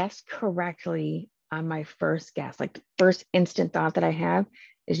guess correctly on my first guess. Like, the first instant thought that I have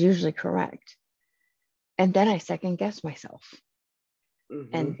is usually correct. And then I second guess myself.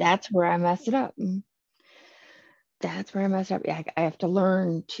 Mm-hmm. And that's where I mess it up. I have to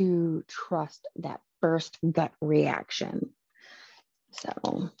learn to trust that first gut reaction.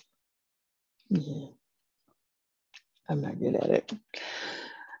 So, yeah, I'm not good at it.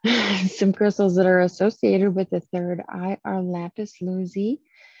 Some crystals that are associated with the third eye are lapis lazuli,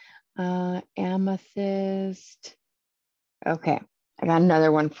 amethyst. Okay, I got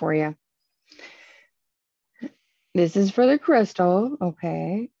another one for you. This is for the crystal,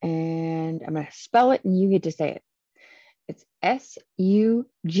 okay? And I'm going to spell it and you get to say it. It's Sugilite.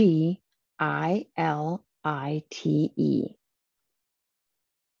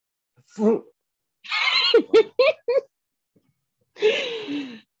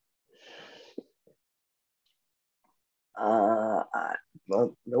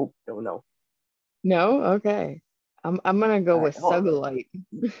 Well, nope, don't know. No, okay. I'm gonna go with Sugilite.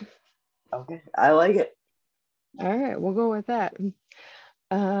 Okay, I like it. All right, we'll go with that.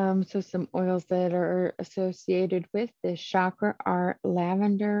 So some oils that are associated with this chakra are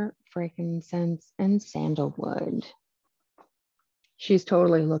lavender, frankincense, and sandalwood. She's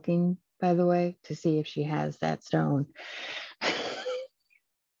totally looking, by the way, to see if she has that stone.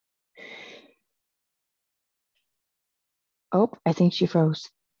 Oh, I think she froze.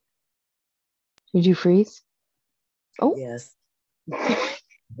 Did you freeze? Oh. Yes.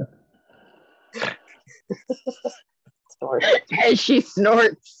 As she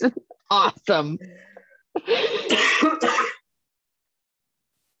snorts. Awesome.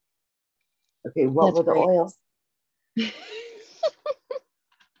 Okay, what were the oils?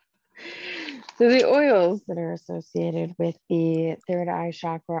 So the oils that are associated with the third eye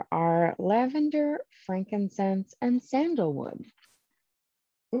chakra are lavender, frankincense, and sandalwood.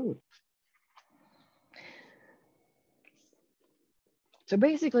 Ooh. So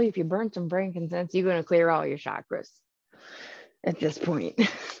basically, if you burn some frankincense, you're going to clear all your chakras at this point.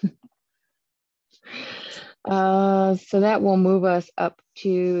 So that will move us up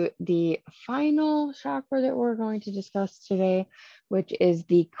to the final chakra that we're going to discuss today, which is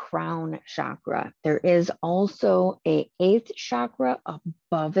the crown chakra. There is also an 8th chakra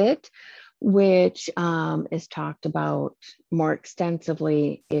above it, which is talked about more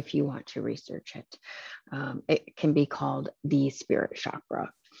extensively if you want to research it. It can be called the spirit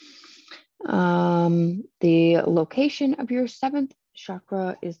chakra. The location of your 7th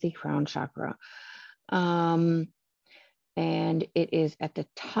chakra is the crown chakra. And it is at the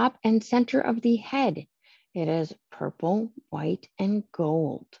top and center of the head. It is purple, white, and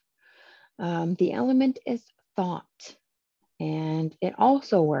gold. The element is thought, and it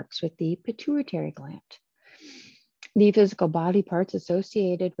also works with the pituitary gland. The physical body parts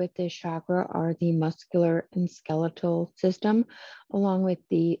associated with this chakra are the muscular and skeletal system, along with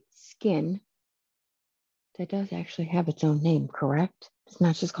the skin. That does actually have its own name, correct? It's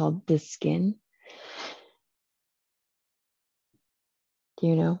not just called the skin. Do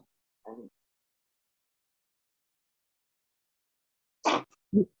you know?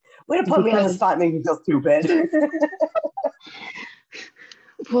 Way to put me on the spot and make me feel stupid.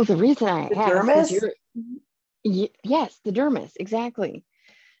 Well, the reason I the asked dermis? is yes, the dermis, exactly.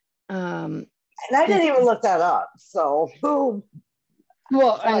 And I didn't even look that up, so boom.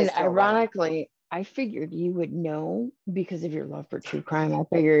 Well, and ironically, I figured you would know because of your love for true crime. I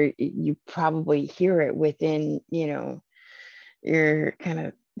figure you probably hear it within, your kind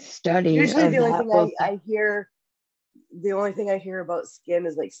of study. Usually the only thing I hear, the only thing I hear about skin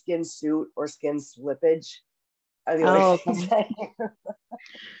is like skin suit or skin slippage. Are the only things I hear.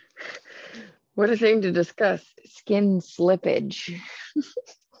 What a thing to discuss. Skin slippage.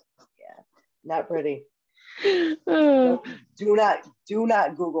 Yeah, not pretty. Do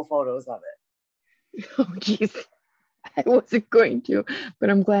not Google photos of it. Oh, geez. I wasn't going to,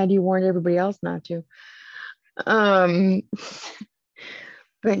 but I'm glad you warned everybody else not to.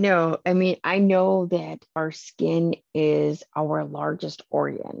 But no, I mean, I know that our skin is our largest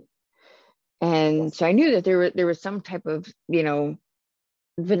organ. And so I knew that there was some type of,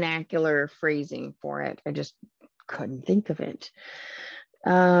 vernacular phrasing for it. I just couldn't think of it.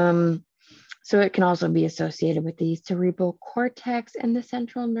 So it can also be associated with the cerebral cortex and the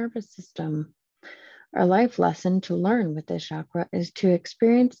central nervous system. Our life lesson to learn with this chakra is to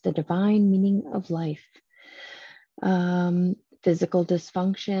experience the divine meaning of life. Physical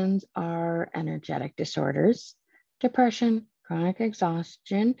dysfunctions are energetic disorders, depression, chronic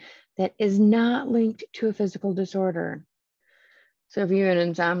exhaustion that is not linked to a physical disorder. So if you're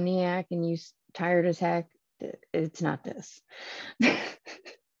an insomniac and you're tired as heck, it's not this.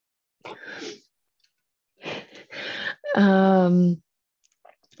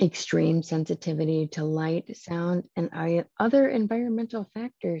 Extreme sensitivity to light, sound, and other environmental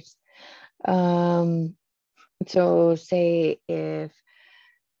factors. So say if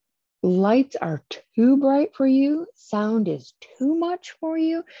lights are too bright for you, sound is too much for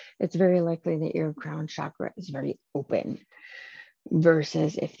you, it's very likely that your crown chakra is very open.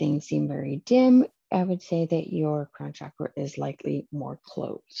 Versus if things seem very dim, I would say that your crown chakra is likely more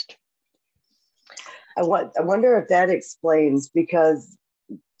closed. I wonder if that explains, because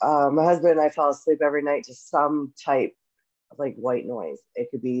my husband and I fall asleep every night to some type of like white noise. It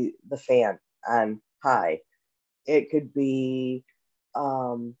could be the fan on high. It could be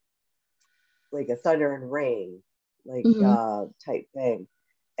like a thunder and rain, like type thing.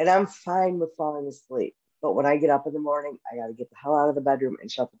 And I'm fine with falling asleep. But when I get up in the morning, I got to get the hell out of the bedroom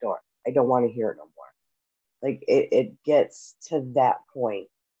and shut the door. I don't want to hear it no more. Like it gets to that point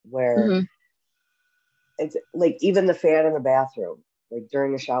where it's like even the fan in the bathroom, like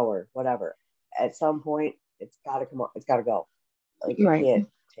during the shower, whatever, at some point, it's got to come on. It's got to go. Like I can't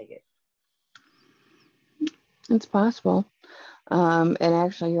take it. It's possible. And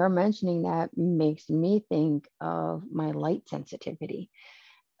actually, you're mentioning that makes me think of my light sensitivity.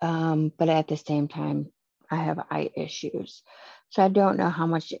 But at the same time, I have eye issues. So I don't know how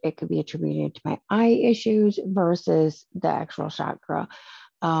much it could be attributed to my eye issues versus the actual chakra.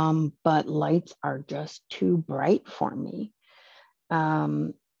 But lights are just too bright for me.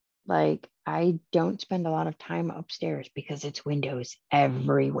 Like I don't spend a lot of time upstairs because it's windows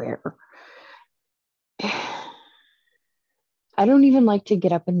everywhere. I don't even like to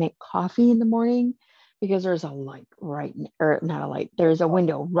get up and make coffee in the morning because there's a light not a light, there's a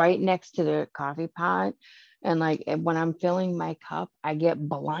window right next to the coffee pot. And like when I'm filling my cup, I get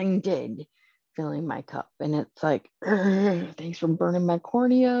blinded filling my cup. And it's like, thanks for burning my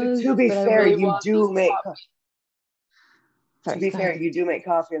corneas. But to be fair, really you do make Sorry, to be fair, you do make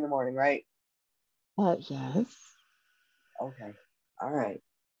coffee in the morning, right? Yes. Okay. All right.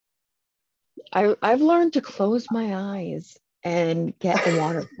 I've learned to close my eyes and get the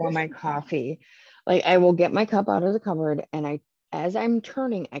water for my coffee. Like I will get my cup out of the cupboard and as I'm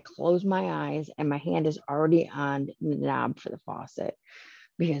turning, I close my eyes and my hand is already on the knob for the faucet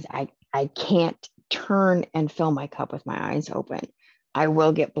because I can't turn and fill my cup with my eyes open. I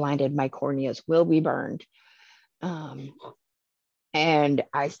will get blinded. My corneas will be burned. And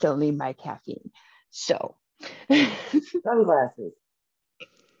I still need my caffeine. So sunglasses.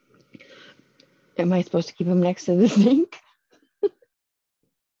 Am I supposed to keep them next to the sink?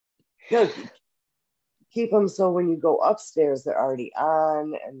 No, keep them so when you go upstairs, they're already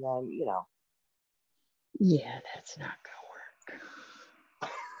on, and then, Yeah, that's not going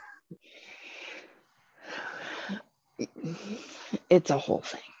to work. It's a whole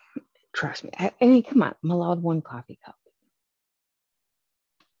thing. Trust me. I mean, come on. I'm allowed one coffee cup.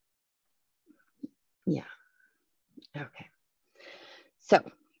 Yeah. Okay. So,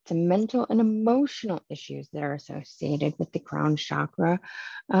 the mental and emotional issues that are associated with the crown chakra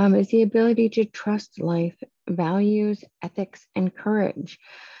is the ability to trust life, values, ethics, and courage.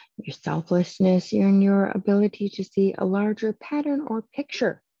 Your selflessness and your ability to see a larger pattern or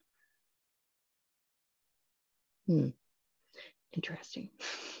picture. Interesting.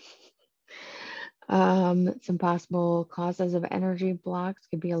 Some possible causes of energy blocks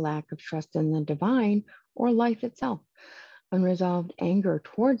could be a lack of trust in the divine or life itself. Unresolved anger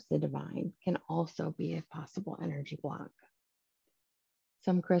towards the divine can also be a possible energy block.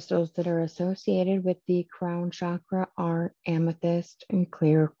 Some crystals that are associated with the crown chakra are amethyst and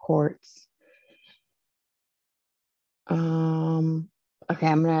clear quartz. Okay, I'm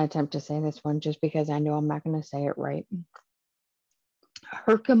going to attempt to say this one just because I know I'm not going to say it right.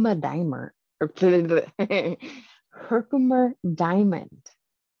 Herkimer diamond. Herkimer diamond.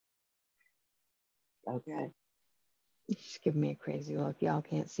 Okay. She's giving me a crazy look. Y'all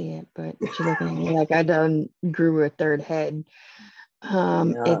can't see it, but she's looking at me like I done grew a third head.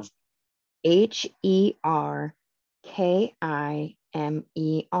 It's Herkimer.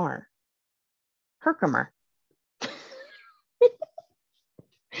 Herkimer.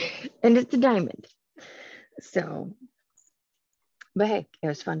 And it's a diamond. So But hey, it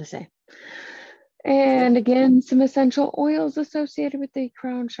was fun to say. And again, some essential oils associated with the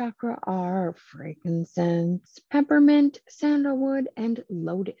crown chakra are frankincense, peppermint, sandalwood, and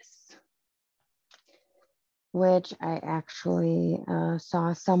lotus, which I actually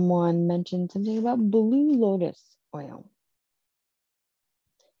saw someone mention something about blue lotus oil.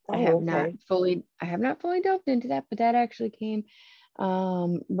 I have not fully delved into that, but that actually came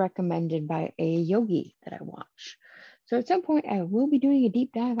recommended by a yogi that I watch. So at some point I will be doing a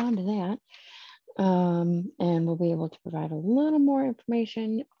deep dive onto that. And we'll be able to provide a little more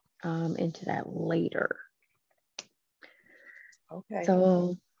information into that later. Okay.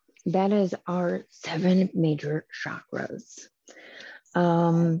 So that is our 7 major chakras.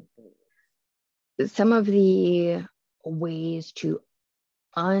 Some of the ways to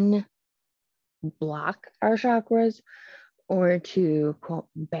unblock our chakras or to quote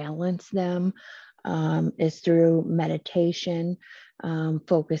balance them is through meditation,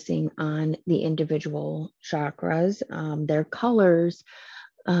 focusing on the individual chakras, their colors,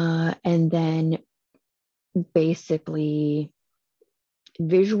 and then basically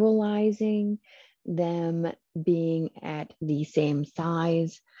visualizing them being at the same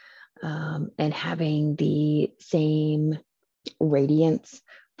size and having the same radiance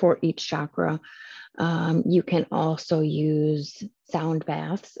for each chakra. You can also use sound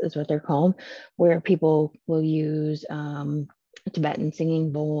baths, is what they're called, where people will use Tibetan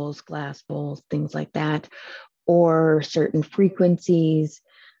singing bowls, glass bowls, things like that, or certain frequencies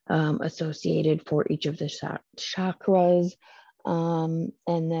associated for each of the chakras. And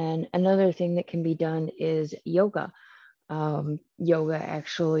then another thing that can be done is yoga. Yoga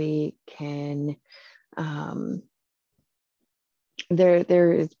actually can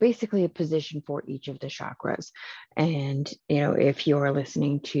there is basically a position for each of the chakras. And, if you're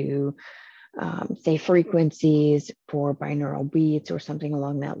listening to, say, frequencies for binaural beats or something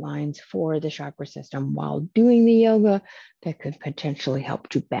along that lines for the chakra system while doing the yoga, that could potentially help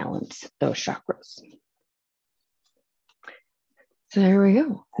to balance those chakras. So there we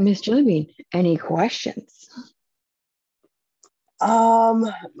go. Miss Jellybean, any questions?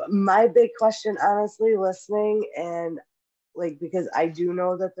 My big question, honestly, listening and because I do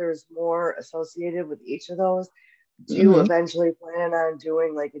know that there's more associated with each of those. Do you eventually plan on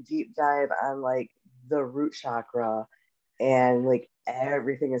doing a deep dive on the root chakra and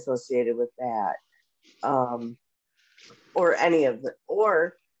everything associated with that? Or any of the,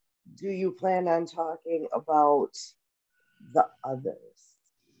 or do you plan on talking about the others?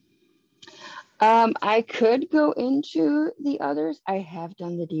 I could go into the others. I have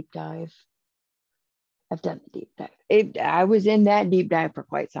done the deep dive. I was in that deep dive for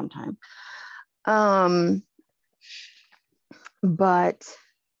quite some time. But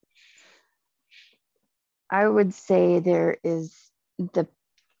I would say there is the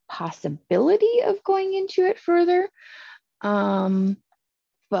possibility of going into it further. But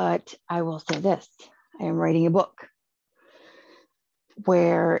I will say this, I am writing a book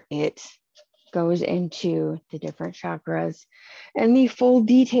where it goes into the different chakras and the full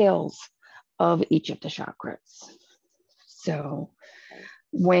details of each of the chakras. So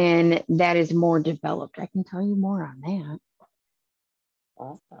when that is more developed, I can tell you more on that.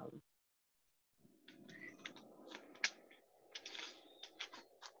 Awesome.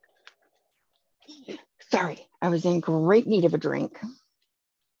 Sorry, I was in great need of a drink.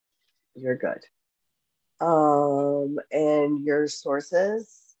 You're good. And your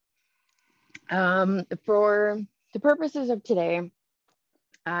sources? For the purposes of today,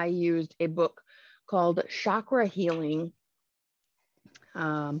 I used a book called Chakra Healing.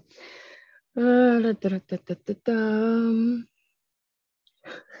 So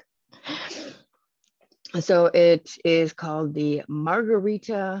it is called the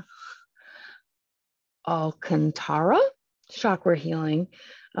Margarita Alcantara Chakra Healing,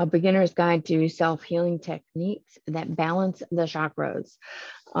 a beginner's guide to self-healing techniques that balance the chakras.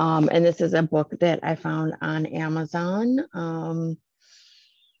 And this is a book that I found on Amazon.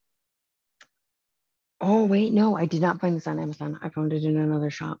 Oh, wait, no, I did not find this on Amazon. I found it in another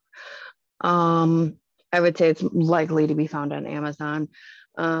shop. I would say it's likely to be found on Amazon.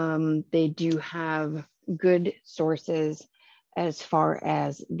 They do have good sources as far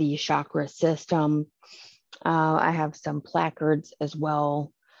as the chakra system. I have some placards as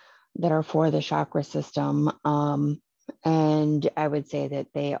well that are for the chakra system. And I would say that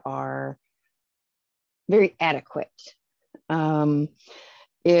they are very adequate.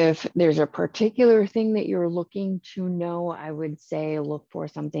 If there's a particular thing that you're looking to know, I would say look for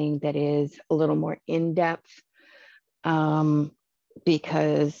something that is a little more in-depth,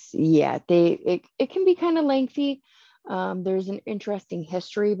 because it can be kind of lengthy, There's an interesting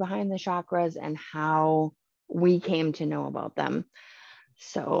history behind the chakras and how we came to know about them.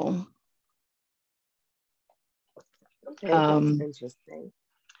 So, okay, that's interesting.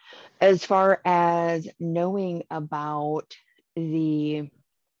 As far as knowing about the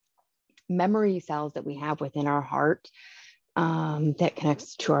memory cells that we have within our heart, that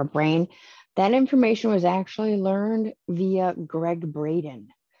connects to our brain, that information was actually learned via Greg Braden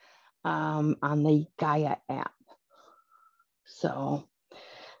on the Gaia app. So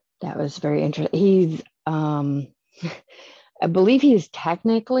that was very interesting. He's, I believe he's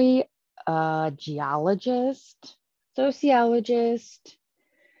technically a geologist, sociologist.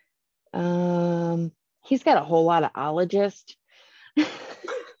 He's got a whole lot of ologist.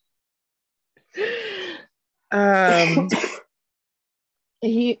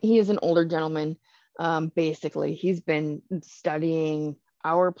 He is an older gentleman. Basically, he's been studying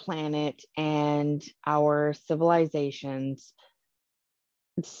our planet and our civilizations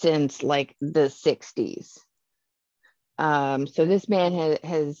since like the 60s. So this man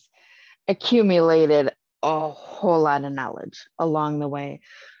has accumulated a whole lot of knowledge along the way.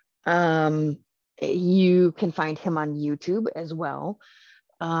 You can find him on YouTube as well.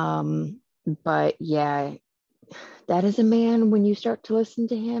 But yeah, that is a man, when you start to listen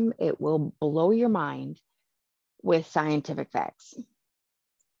to him, it will blow your mind with scientific facts.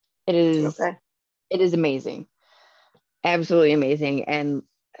 It is amazing. Absolutely amazing. And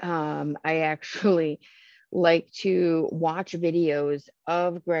I actually like to watch videos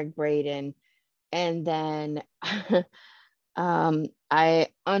of Greg Braden, and then I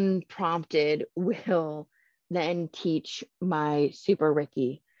unprompted will then teach my Super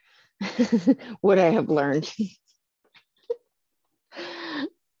Ricky what I have learned.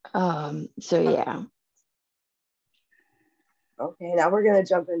 So yeah. Okay, now we're going to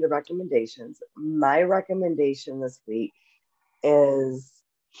jump into recommendations. My recommendation this week is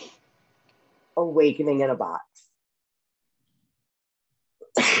Awakening in a Box.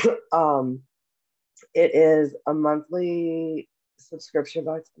 It is a monthly subscription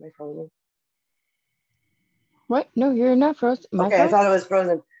box. Am I frozen? What? No, you're not frozen. Okay, I thought it was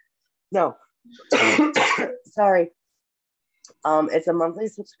frozen. No. Sorry. It's a monthly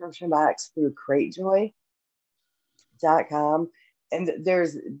subscription box through cratejoy.com. And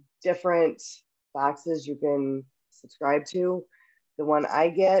there's different boxes you can subscribe to. The one I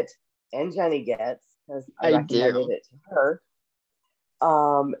get and Jenny gets, because I recommended it to her.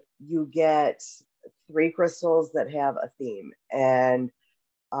 You get 3 crystals that have a theme. And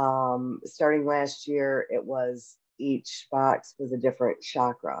starting last year, it was each box was a different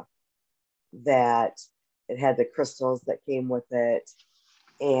chakra, that it had the crystals that came with it.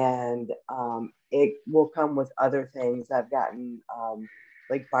 And it will come with other things. I've gotten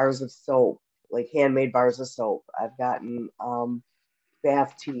like bars of soap, like handmade bars of soap. I've gotten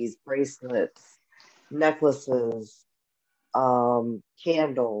bath teas, bracelets, necklaces,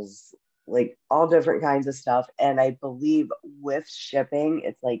 candles, like all different kinds of stuff. And I believe with shipping,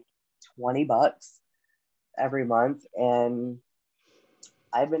 it's like $20 every month. And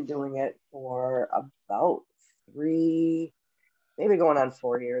I've been doing it for about 3, maybe going on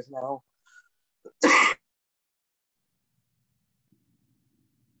 4 years now.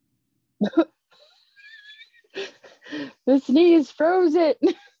 The sneeze froze it.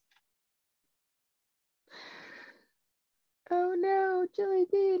 Oh no, Jelly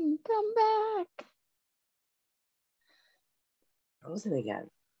Bean, come back. Frozen again.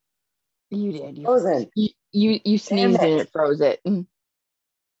 You did. You frozen. You sneezed and it froze it.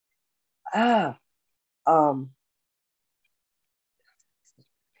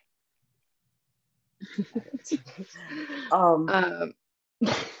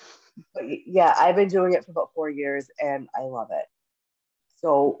 But yeah, I've been doing it for about 4 years and I love it.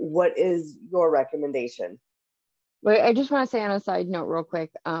 So what is your recommendation? But I just want to say on a side note real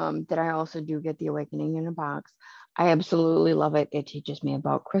quick, that I also do get the Awakening in a Box. I absolutely love it. It teaches me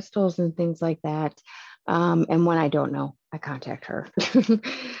about crystals and things like that. And when I don't know, I contact her.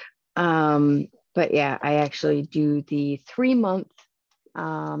 But yeah, I actually do the 3-month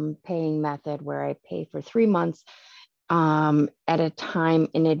paying method, where I pay for 3 months at a time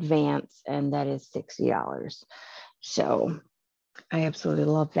in advance, and that is $60. So I absolutely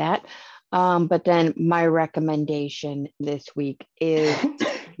love that. But then my recommendation this week is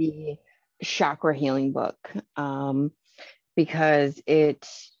the Chakra Healing book, because it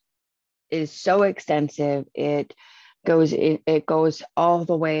is so extensive. It goes all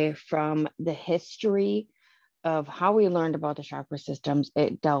the way from the history of how we learned about the chakra systems.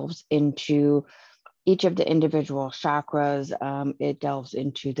 It delves into each of the individual chakras. It delves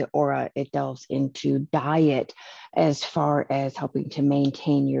into the aura, it delves into diet as far as helping to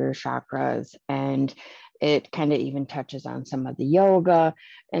maintain your chakras. And it kind of even touches on some of the yoga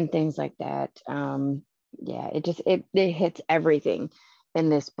and things like that. Yeah, it hits everything in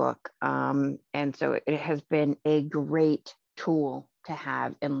this book. And so it has been a great tool to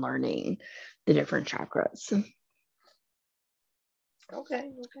have in learning the different chakras.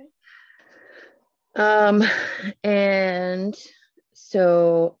 Okay. And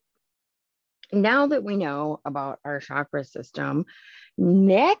so now that we know about our chakra system,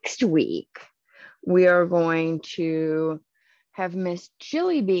 next week we are going to have Miss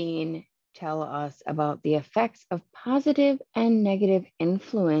Chili Bean tell us about the effects of positive and negative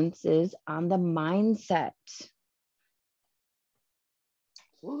influences on the mindset.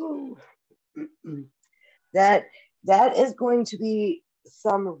 Woo. That is going to be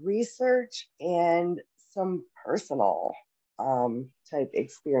some research and some personal type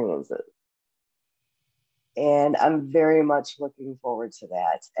experiences. And I'm very much looking forward to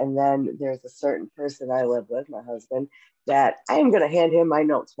that. And then there's a certain person I live with, my husband, that I am going to hand him my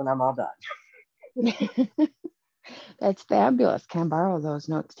notes when I'm all done. That's fabulous. Can I borrow those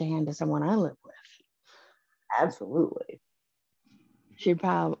notes to hand to someone I live with? Absolutely. She'd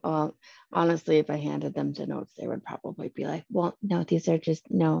probably, honestly, if I handed them the notes, they would probably be like, well, no, these are just,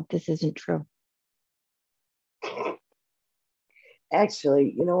 no, this isn't true.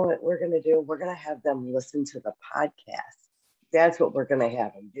 Actually, you know what we're going to do? We're going to have them listen to the podcast. That's what we're going to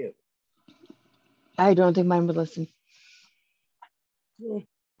have them do. I don't think mine would listen. Well,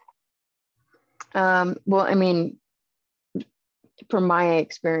 I mean, from my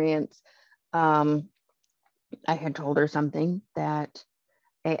experience, I had told her something that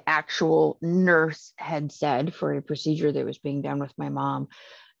an actual nurse had said for a procedure that was being done with my mom.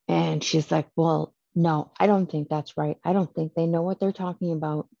 And she's like, well, no, I don't think that's right. I don't think they know what they're talking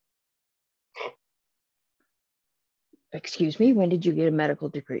about. Excuse me, when did you get a medical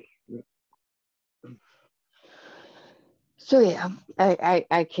degree? So yeah,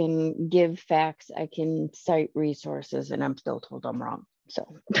 I can give facts, I can cite resources, and I'm still told I'm wrong.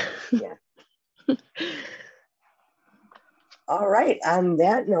 So yeah. All right. On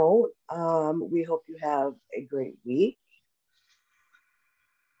that note, we hope you have a great week.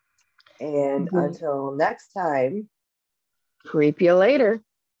 And until next time, creep you later.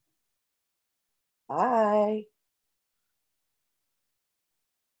 bye.